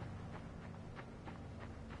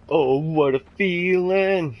 Oh, what a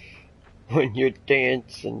feeling when you're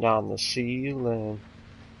dancing on the ceiling.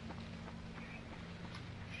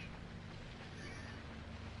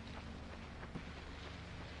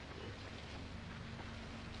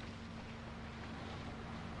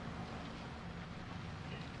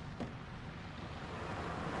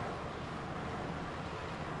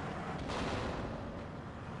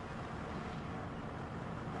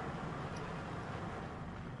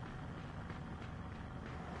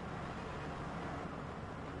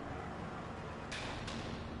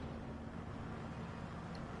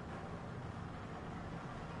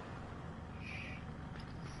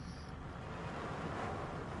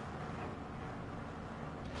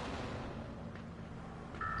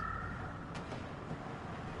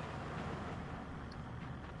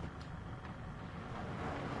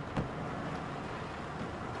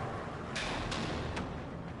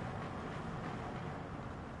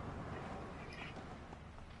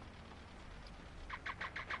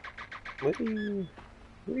 Whee,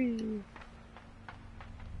 whee.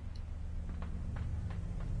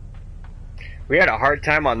 We had a hard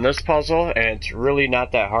time on this puzzle, and it's really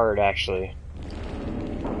not that hard, actually.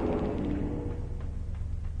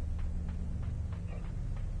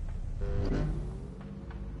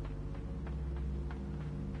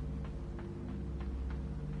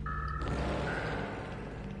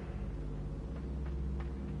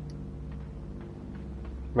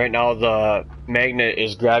 Right now, the magnet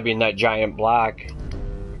is grabbing that giant block.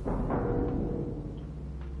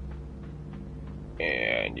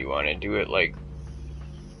 And you want to do it like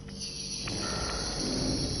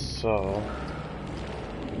so.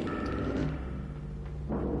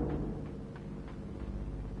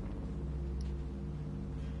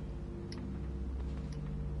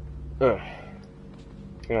 Ugh.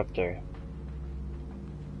 Get up there.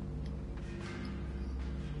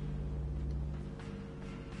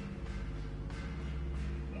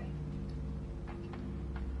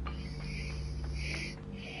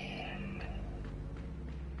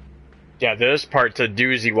 Yeah, this part's a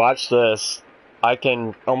doozy. Watch this. I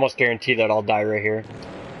can almost guarantee that I'll die right here.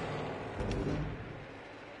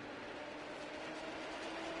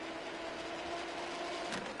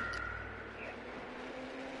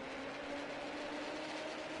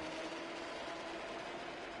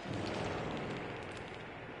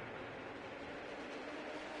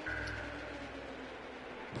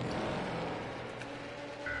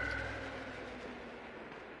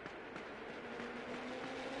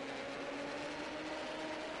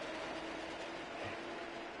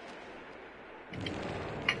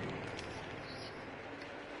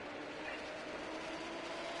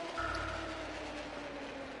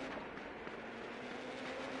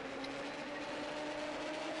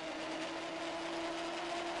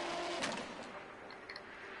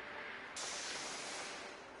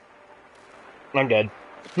 I'm dead.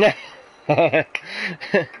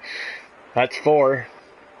 That's 4.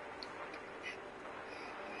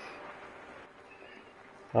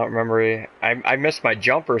 I don't remember. I missed my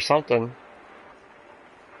jump or something.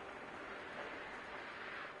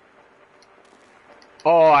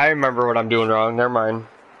 Oh, I remember what I'm doing wrong. Never mind.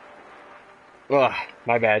 Ugh,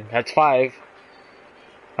 my bad. That's 5.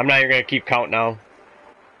 I'm not even gonna keep count now.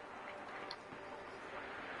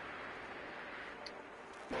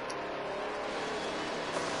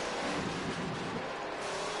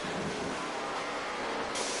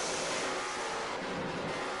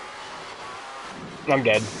 I'm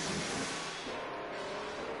dead.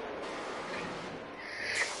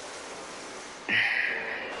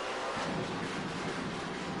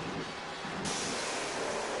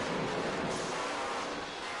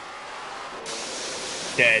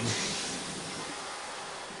 Dead.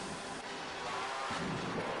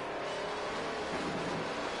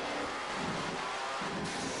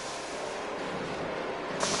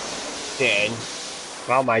 Dead.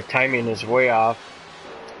 Wow, my timing is way off.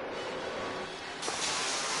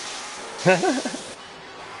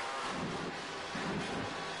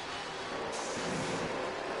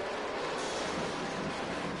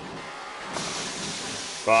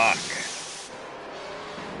 Fuck.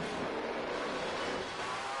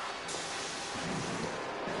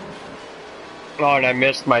 Oh, and I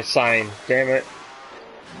missed my sign. Damn it.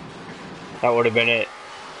 That would have been it.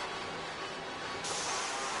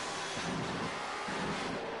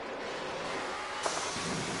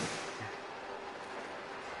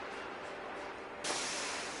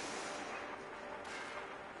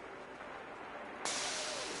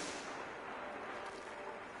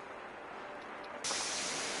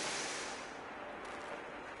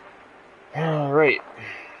 Alright.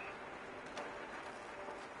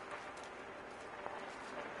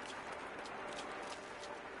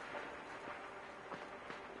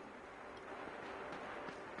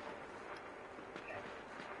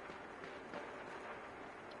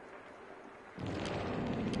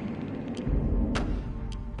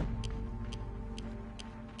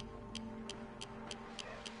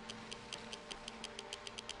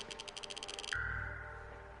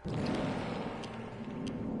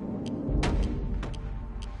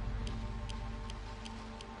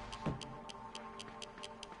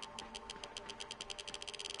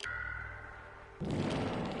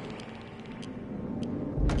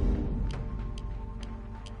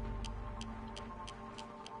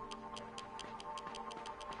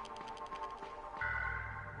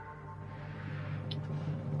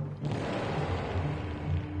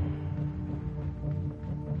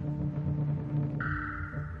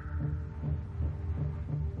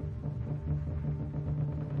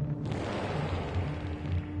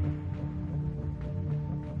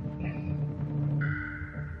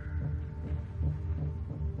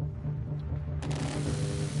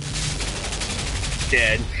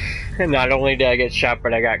 dead. Not only did I get shot,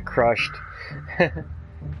 but I got crushed.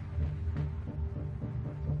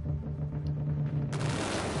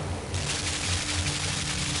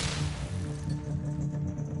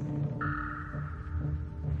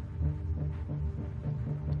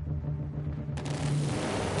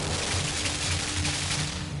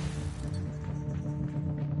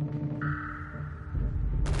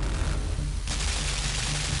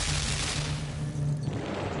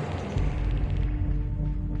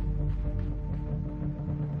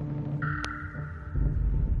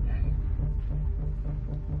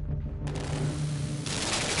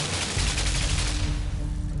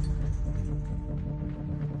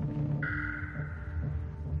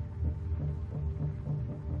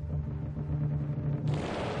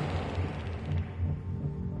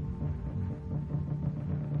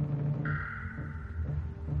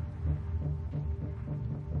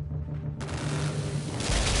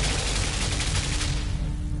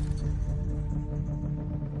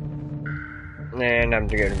 And I'm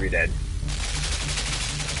gonna be dead.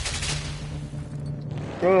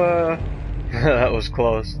 That was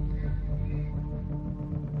close.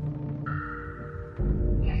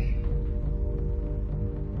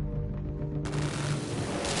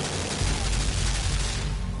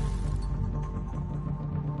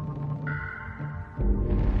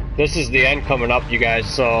 This is the end coming up, you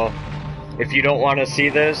guys, so if you don't want to see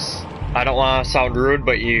this, I don't want to sound rude,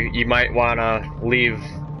 but you might want to leave.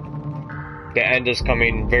 The end is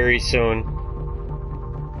coming very soon.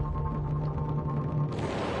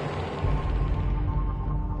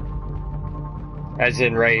 As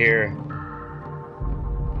in right here.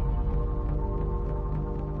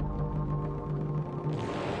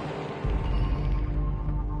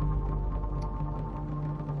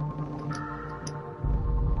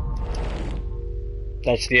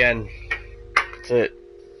 That's the end. That's it.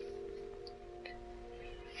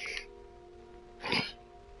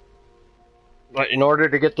 But in order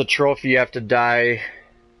to get the trophy, you have to die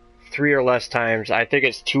 3 or less times. I think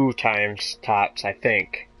it's 2 times tops, I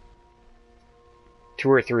think. 2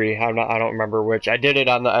 or 3, I don't remember which. I did it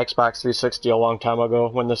on the Xbox 360 a long time ago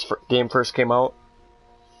when this game first came out.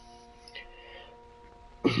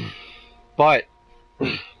 But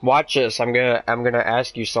watch this. I'm gonna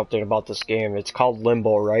ask you something about this game. It's called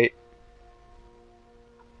Limbo, right?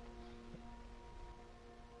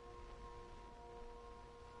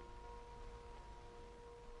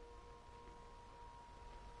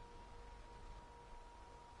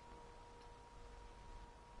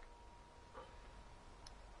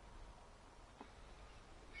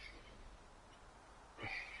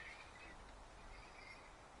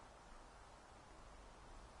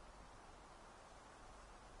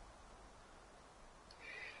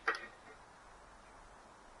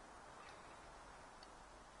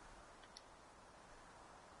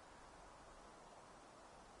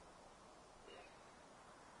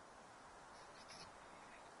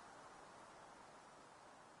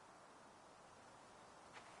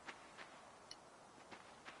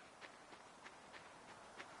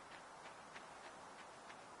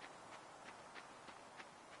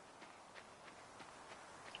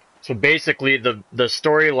 So basically, the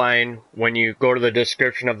storyline, when you go to the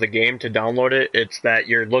description of the game to download it, it's that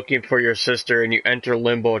you're looking for your sister and you enter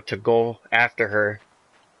Limbo to go after her.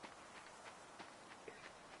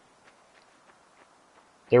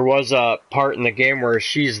 There was a part in the game where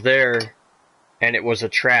she's there, and it was a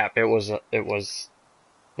trap. It was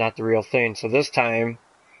not the real thing. So this time,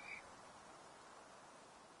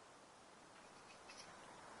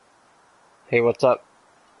 hey, what's up?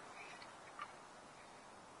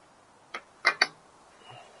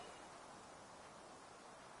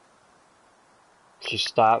 She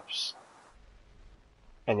stops,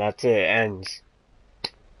 and that's it. It ends.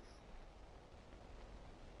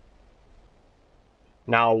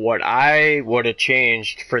 Now, what I would have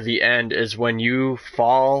changed for the end is when you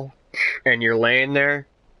fall and you're laying there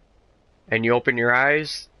and you open your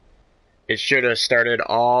eyes, it should have started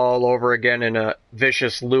all over again in a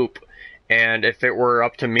vicious loop. And if it were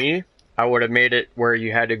up to me, I would have made it where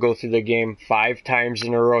you had to go through the game 5 times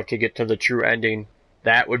in a row to get to the true ending.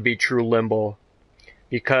 That would be true Limbo.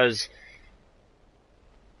 Because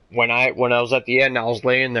when I was at the end, I was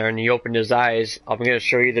laying there and he opened his eyes. I'm going to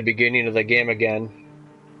show you the beginning of the game again.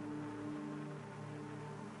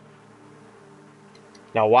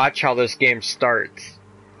 Now watch how this game starts.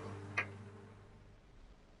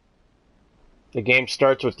 The game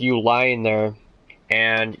starts with you lying there,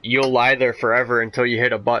 and you'll lie there forever until you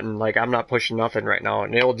hit a button. Like, I'm not pushing nothing right now,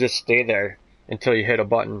 and it'll just stay there until you hit a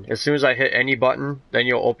button. As soon as I hit any button, then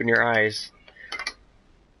you'll open your eyes.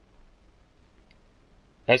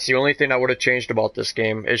 That's the only thing I would have changed about this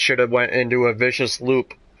game. It should have went into a vicious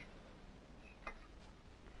loop.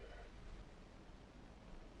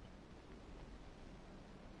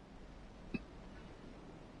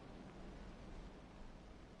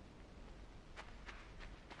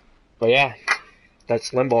 But yeah,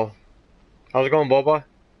 that's Limbo. How's it going, Boba?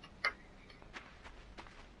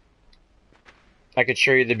 I could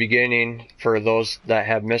show you the beginning for those that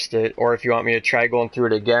have missed it, or if you want me to try going through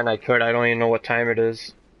it again, I could. I don't even know what time it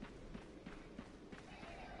is.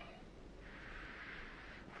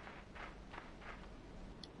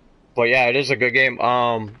 But yeah, it is a good game.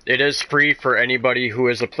 It is free for anybody who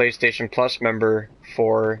is a PlayStation Plus member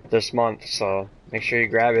for this month, so make sure you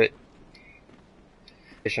grab it.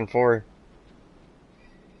 PlayStation 4.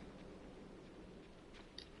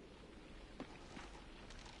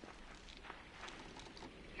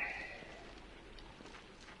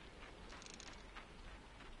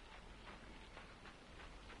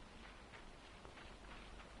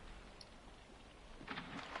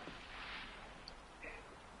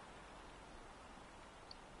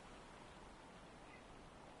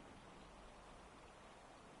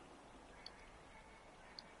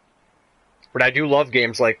 But I do love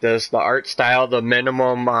games like this. The art style, the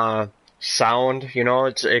minimum sound, you know,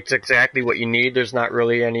 it's exactly what you need. There's not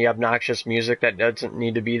really any obnoxious music that doesn't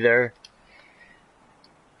need to be there.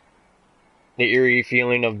 The eerie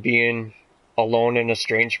feeling of being alone in a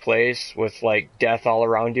strange place with like death all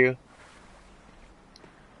around you.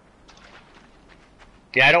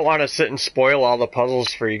 Yeah, I don't want to sit and spoil all the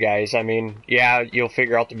puzzles for you guys. I mean, yeah, you'll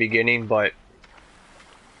figure out the beginning, but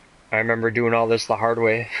I remember doing all this the hard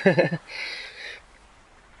way.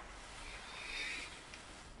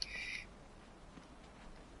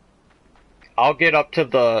 I'll get up to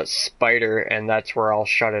the spider, and that's where I'll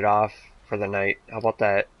shut it off for the night. How about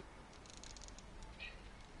that?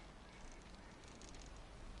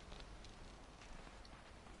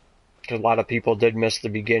 A lot of people did miss the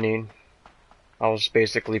beginning. I was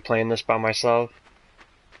basically playing this by myself.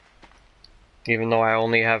 Even though I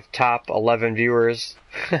only have top 11 viewers.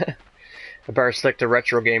 I better stick to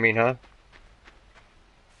retro gaming, huh?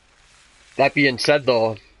 That being said,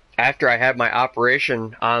 though, after I have my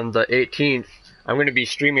operation on the 18th, I'm going to be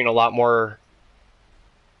streaming a lot more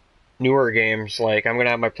newer games. Like, I'm going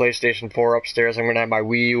to have my PlayStation 4 upstairs, I'm going to have my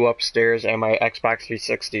Wii U upstairs, and my Xbox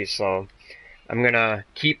 360, so I'm going to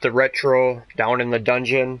keep the retro down in the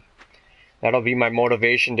dungeon. That'll be my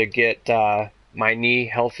motivation to get my knee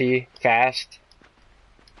healthy fast.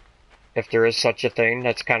 If there is such a thing.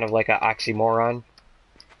 That's kind of like an oxymoron.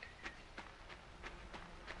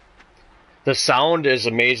 The sound is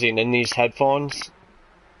amazing in these headphones.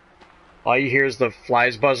 All you hear is the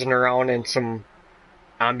flies buzzing around and some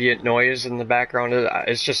ambient noise in the background.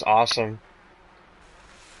 It's just awesome.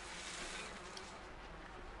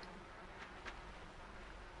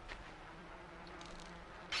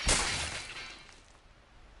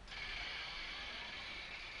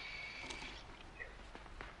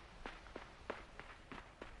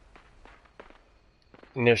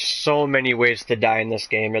 And there's so many ways to die in this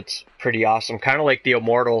game. It's pretty awesome. Kind of like the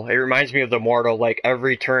Immortal. It reminds me of the Immortal. Like,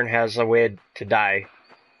 every turn has a way to die.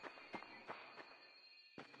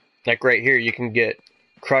 Like right here, you can get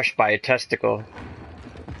crushed by a testicle.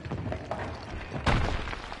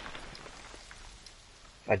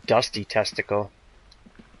 A dusty testicle.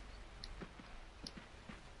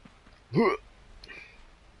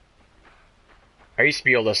 I used to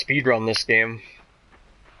be able to speedrun this game.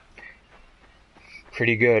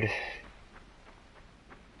 Pretty good.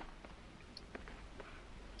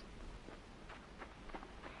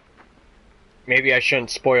 Maybe I shouldn't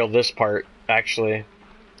spoil this part, actually.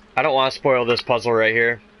 I don't want to spoil this puzzle right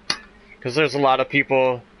here, because there's a lot of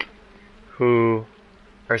people who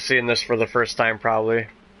are seeing this for the first time, probably.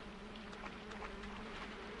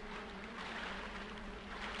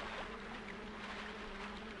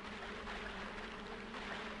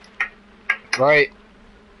 Alright.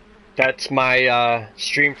 That's my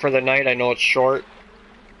stream for the night. I know it's short,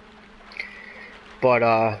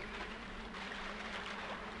 but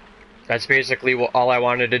that's basically all I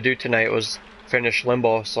wanted to do tonight was finish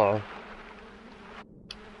Limbo, so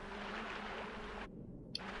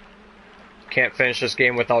can't finish this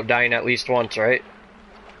game without dying at least once, right?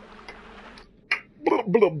 Blub,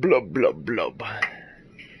 blub, blub, blub, blub.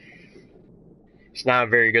 He's not a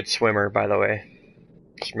very good swimmer, by the way.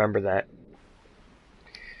 Just remember that.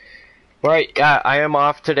 Right, yeah, I am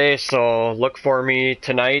off today, so look for me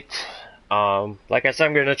tonight. Like I said,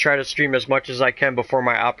 I'm going to try to stream as much as I can before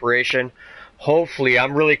my operation. Hopefully,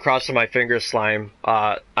 I'm really crossing my fingers, Slime.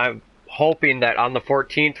 I'm hoping that on the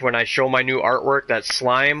 14th, when I show my new artwork, that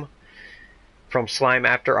Slime from Slime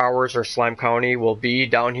After Hours or Slime County will be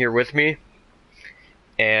down here with me.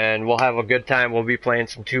 And we'll have a good time. We'll be playing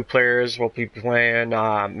some 2 players. We'll be playing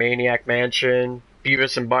Maniac Mansion,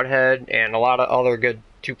 Beavis and Butthead, and a lot of other good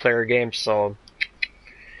 2-player games. So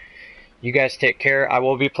you guys take care. I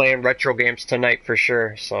will be playing retro games tonight for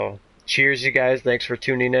sure. So cheers, you guys. Thanks for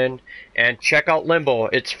tuning in. And check out Limbo.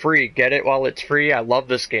 It's free. Get it while it's free. I love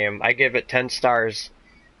this game. I give it 10 stars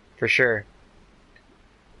for sure.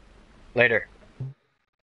 Later.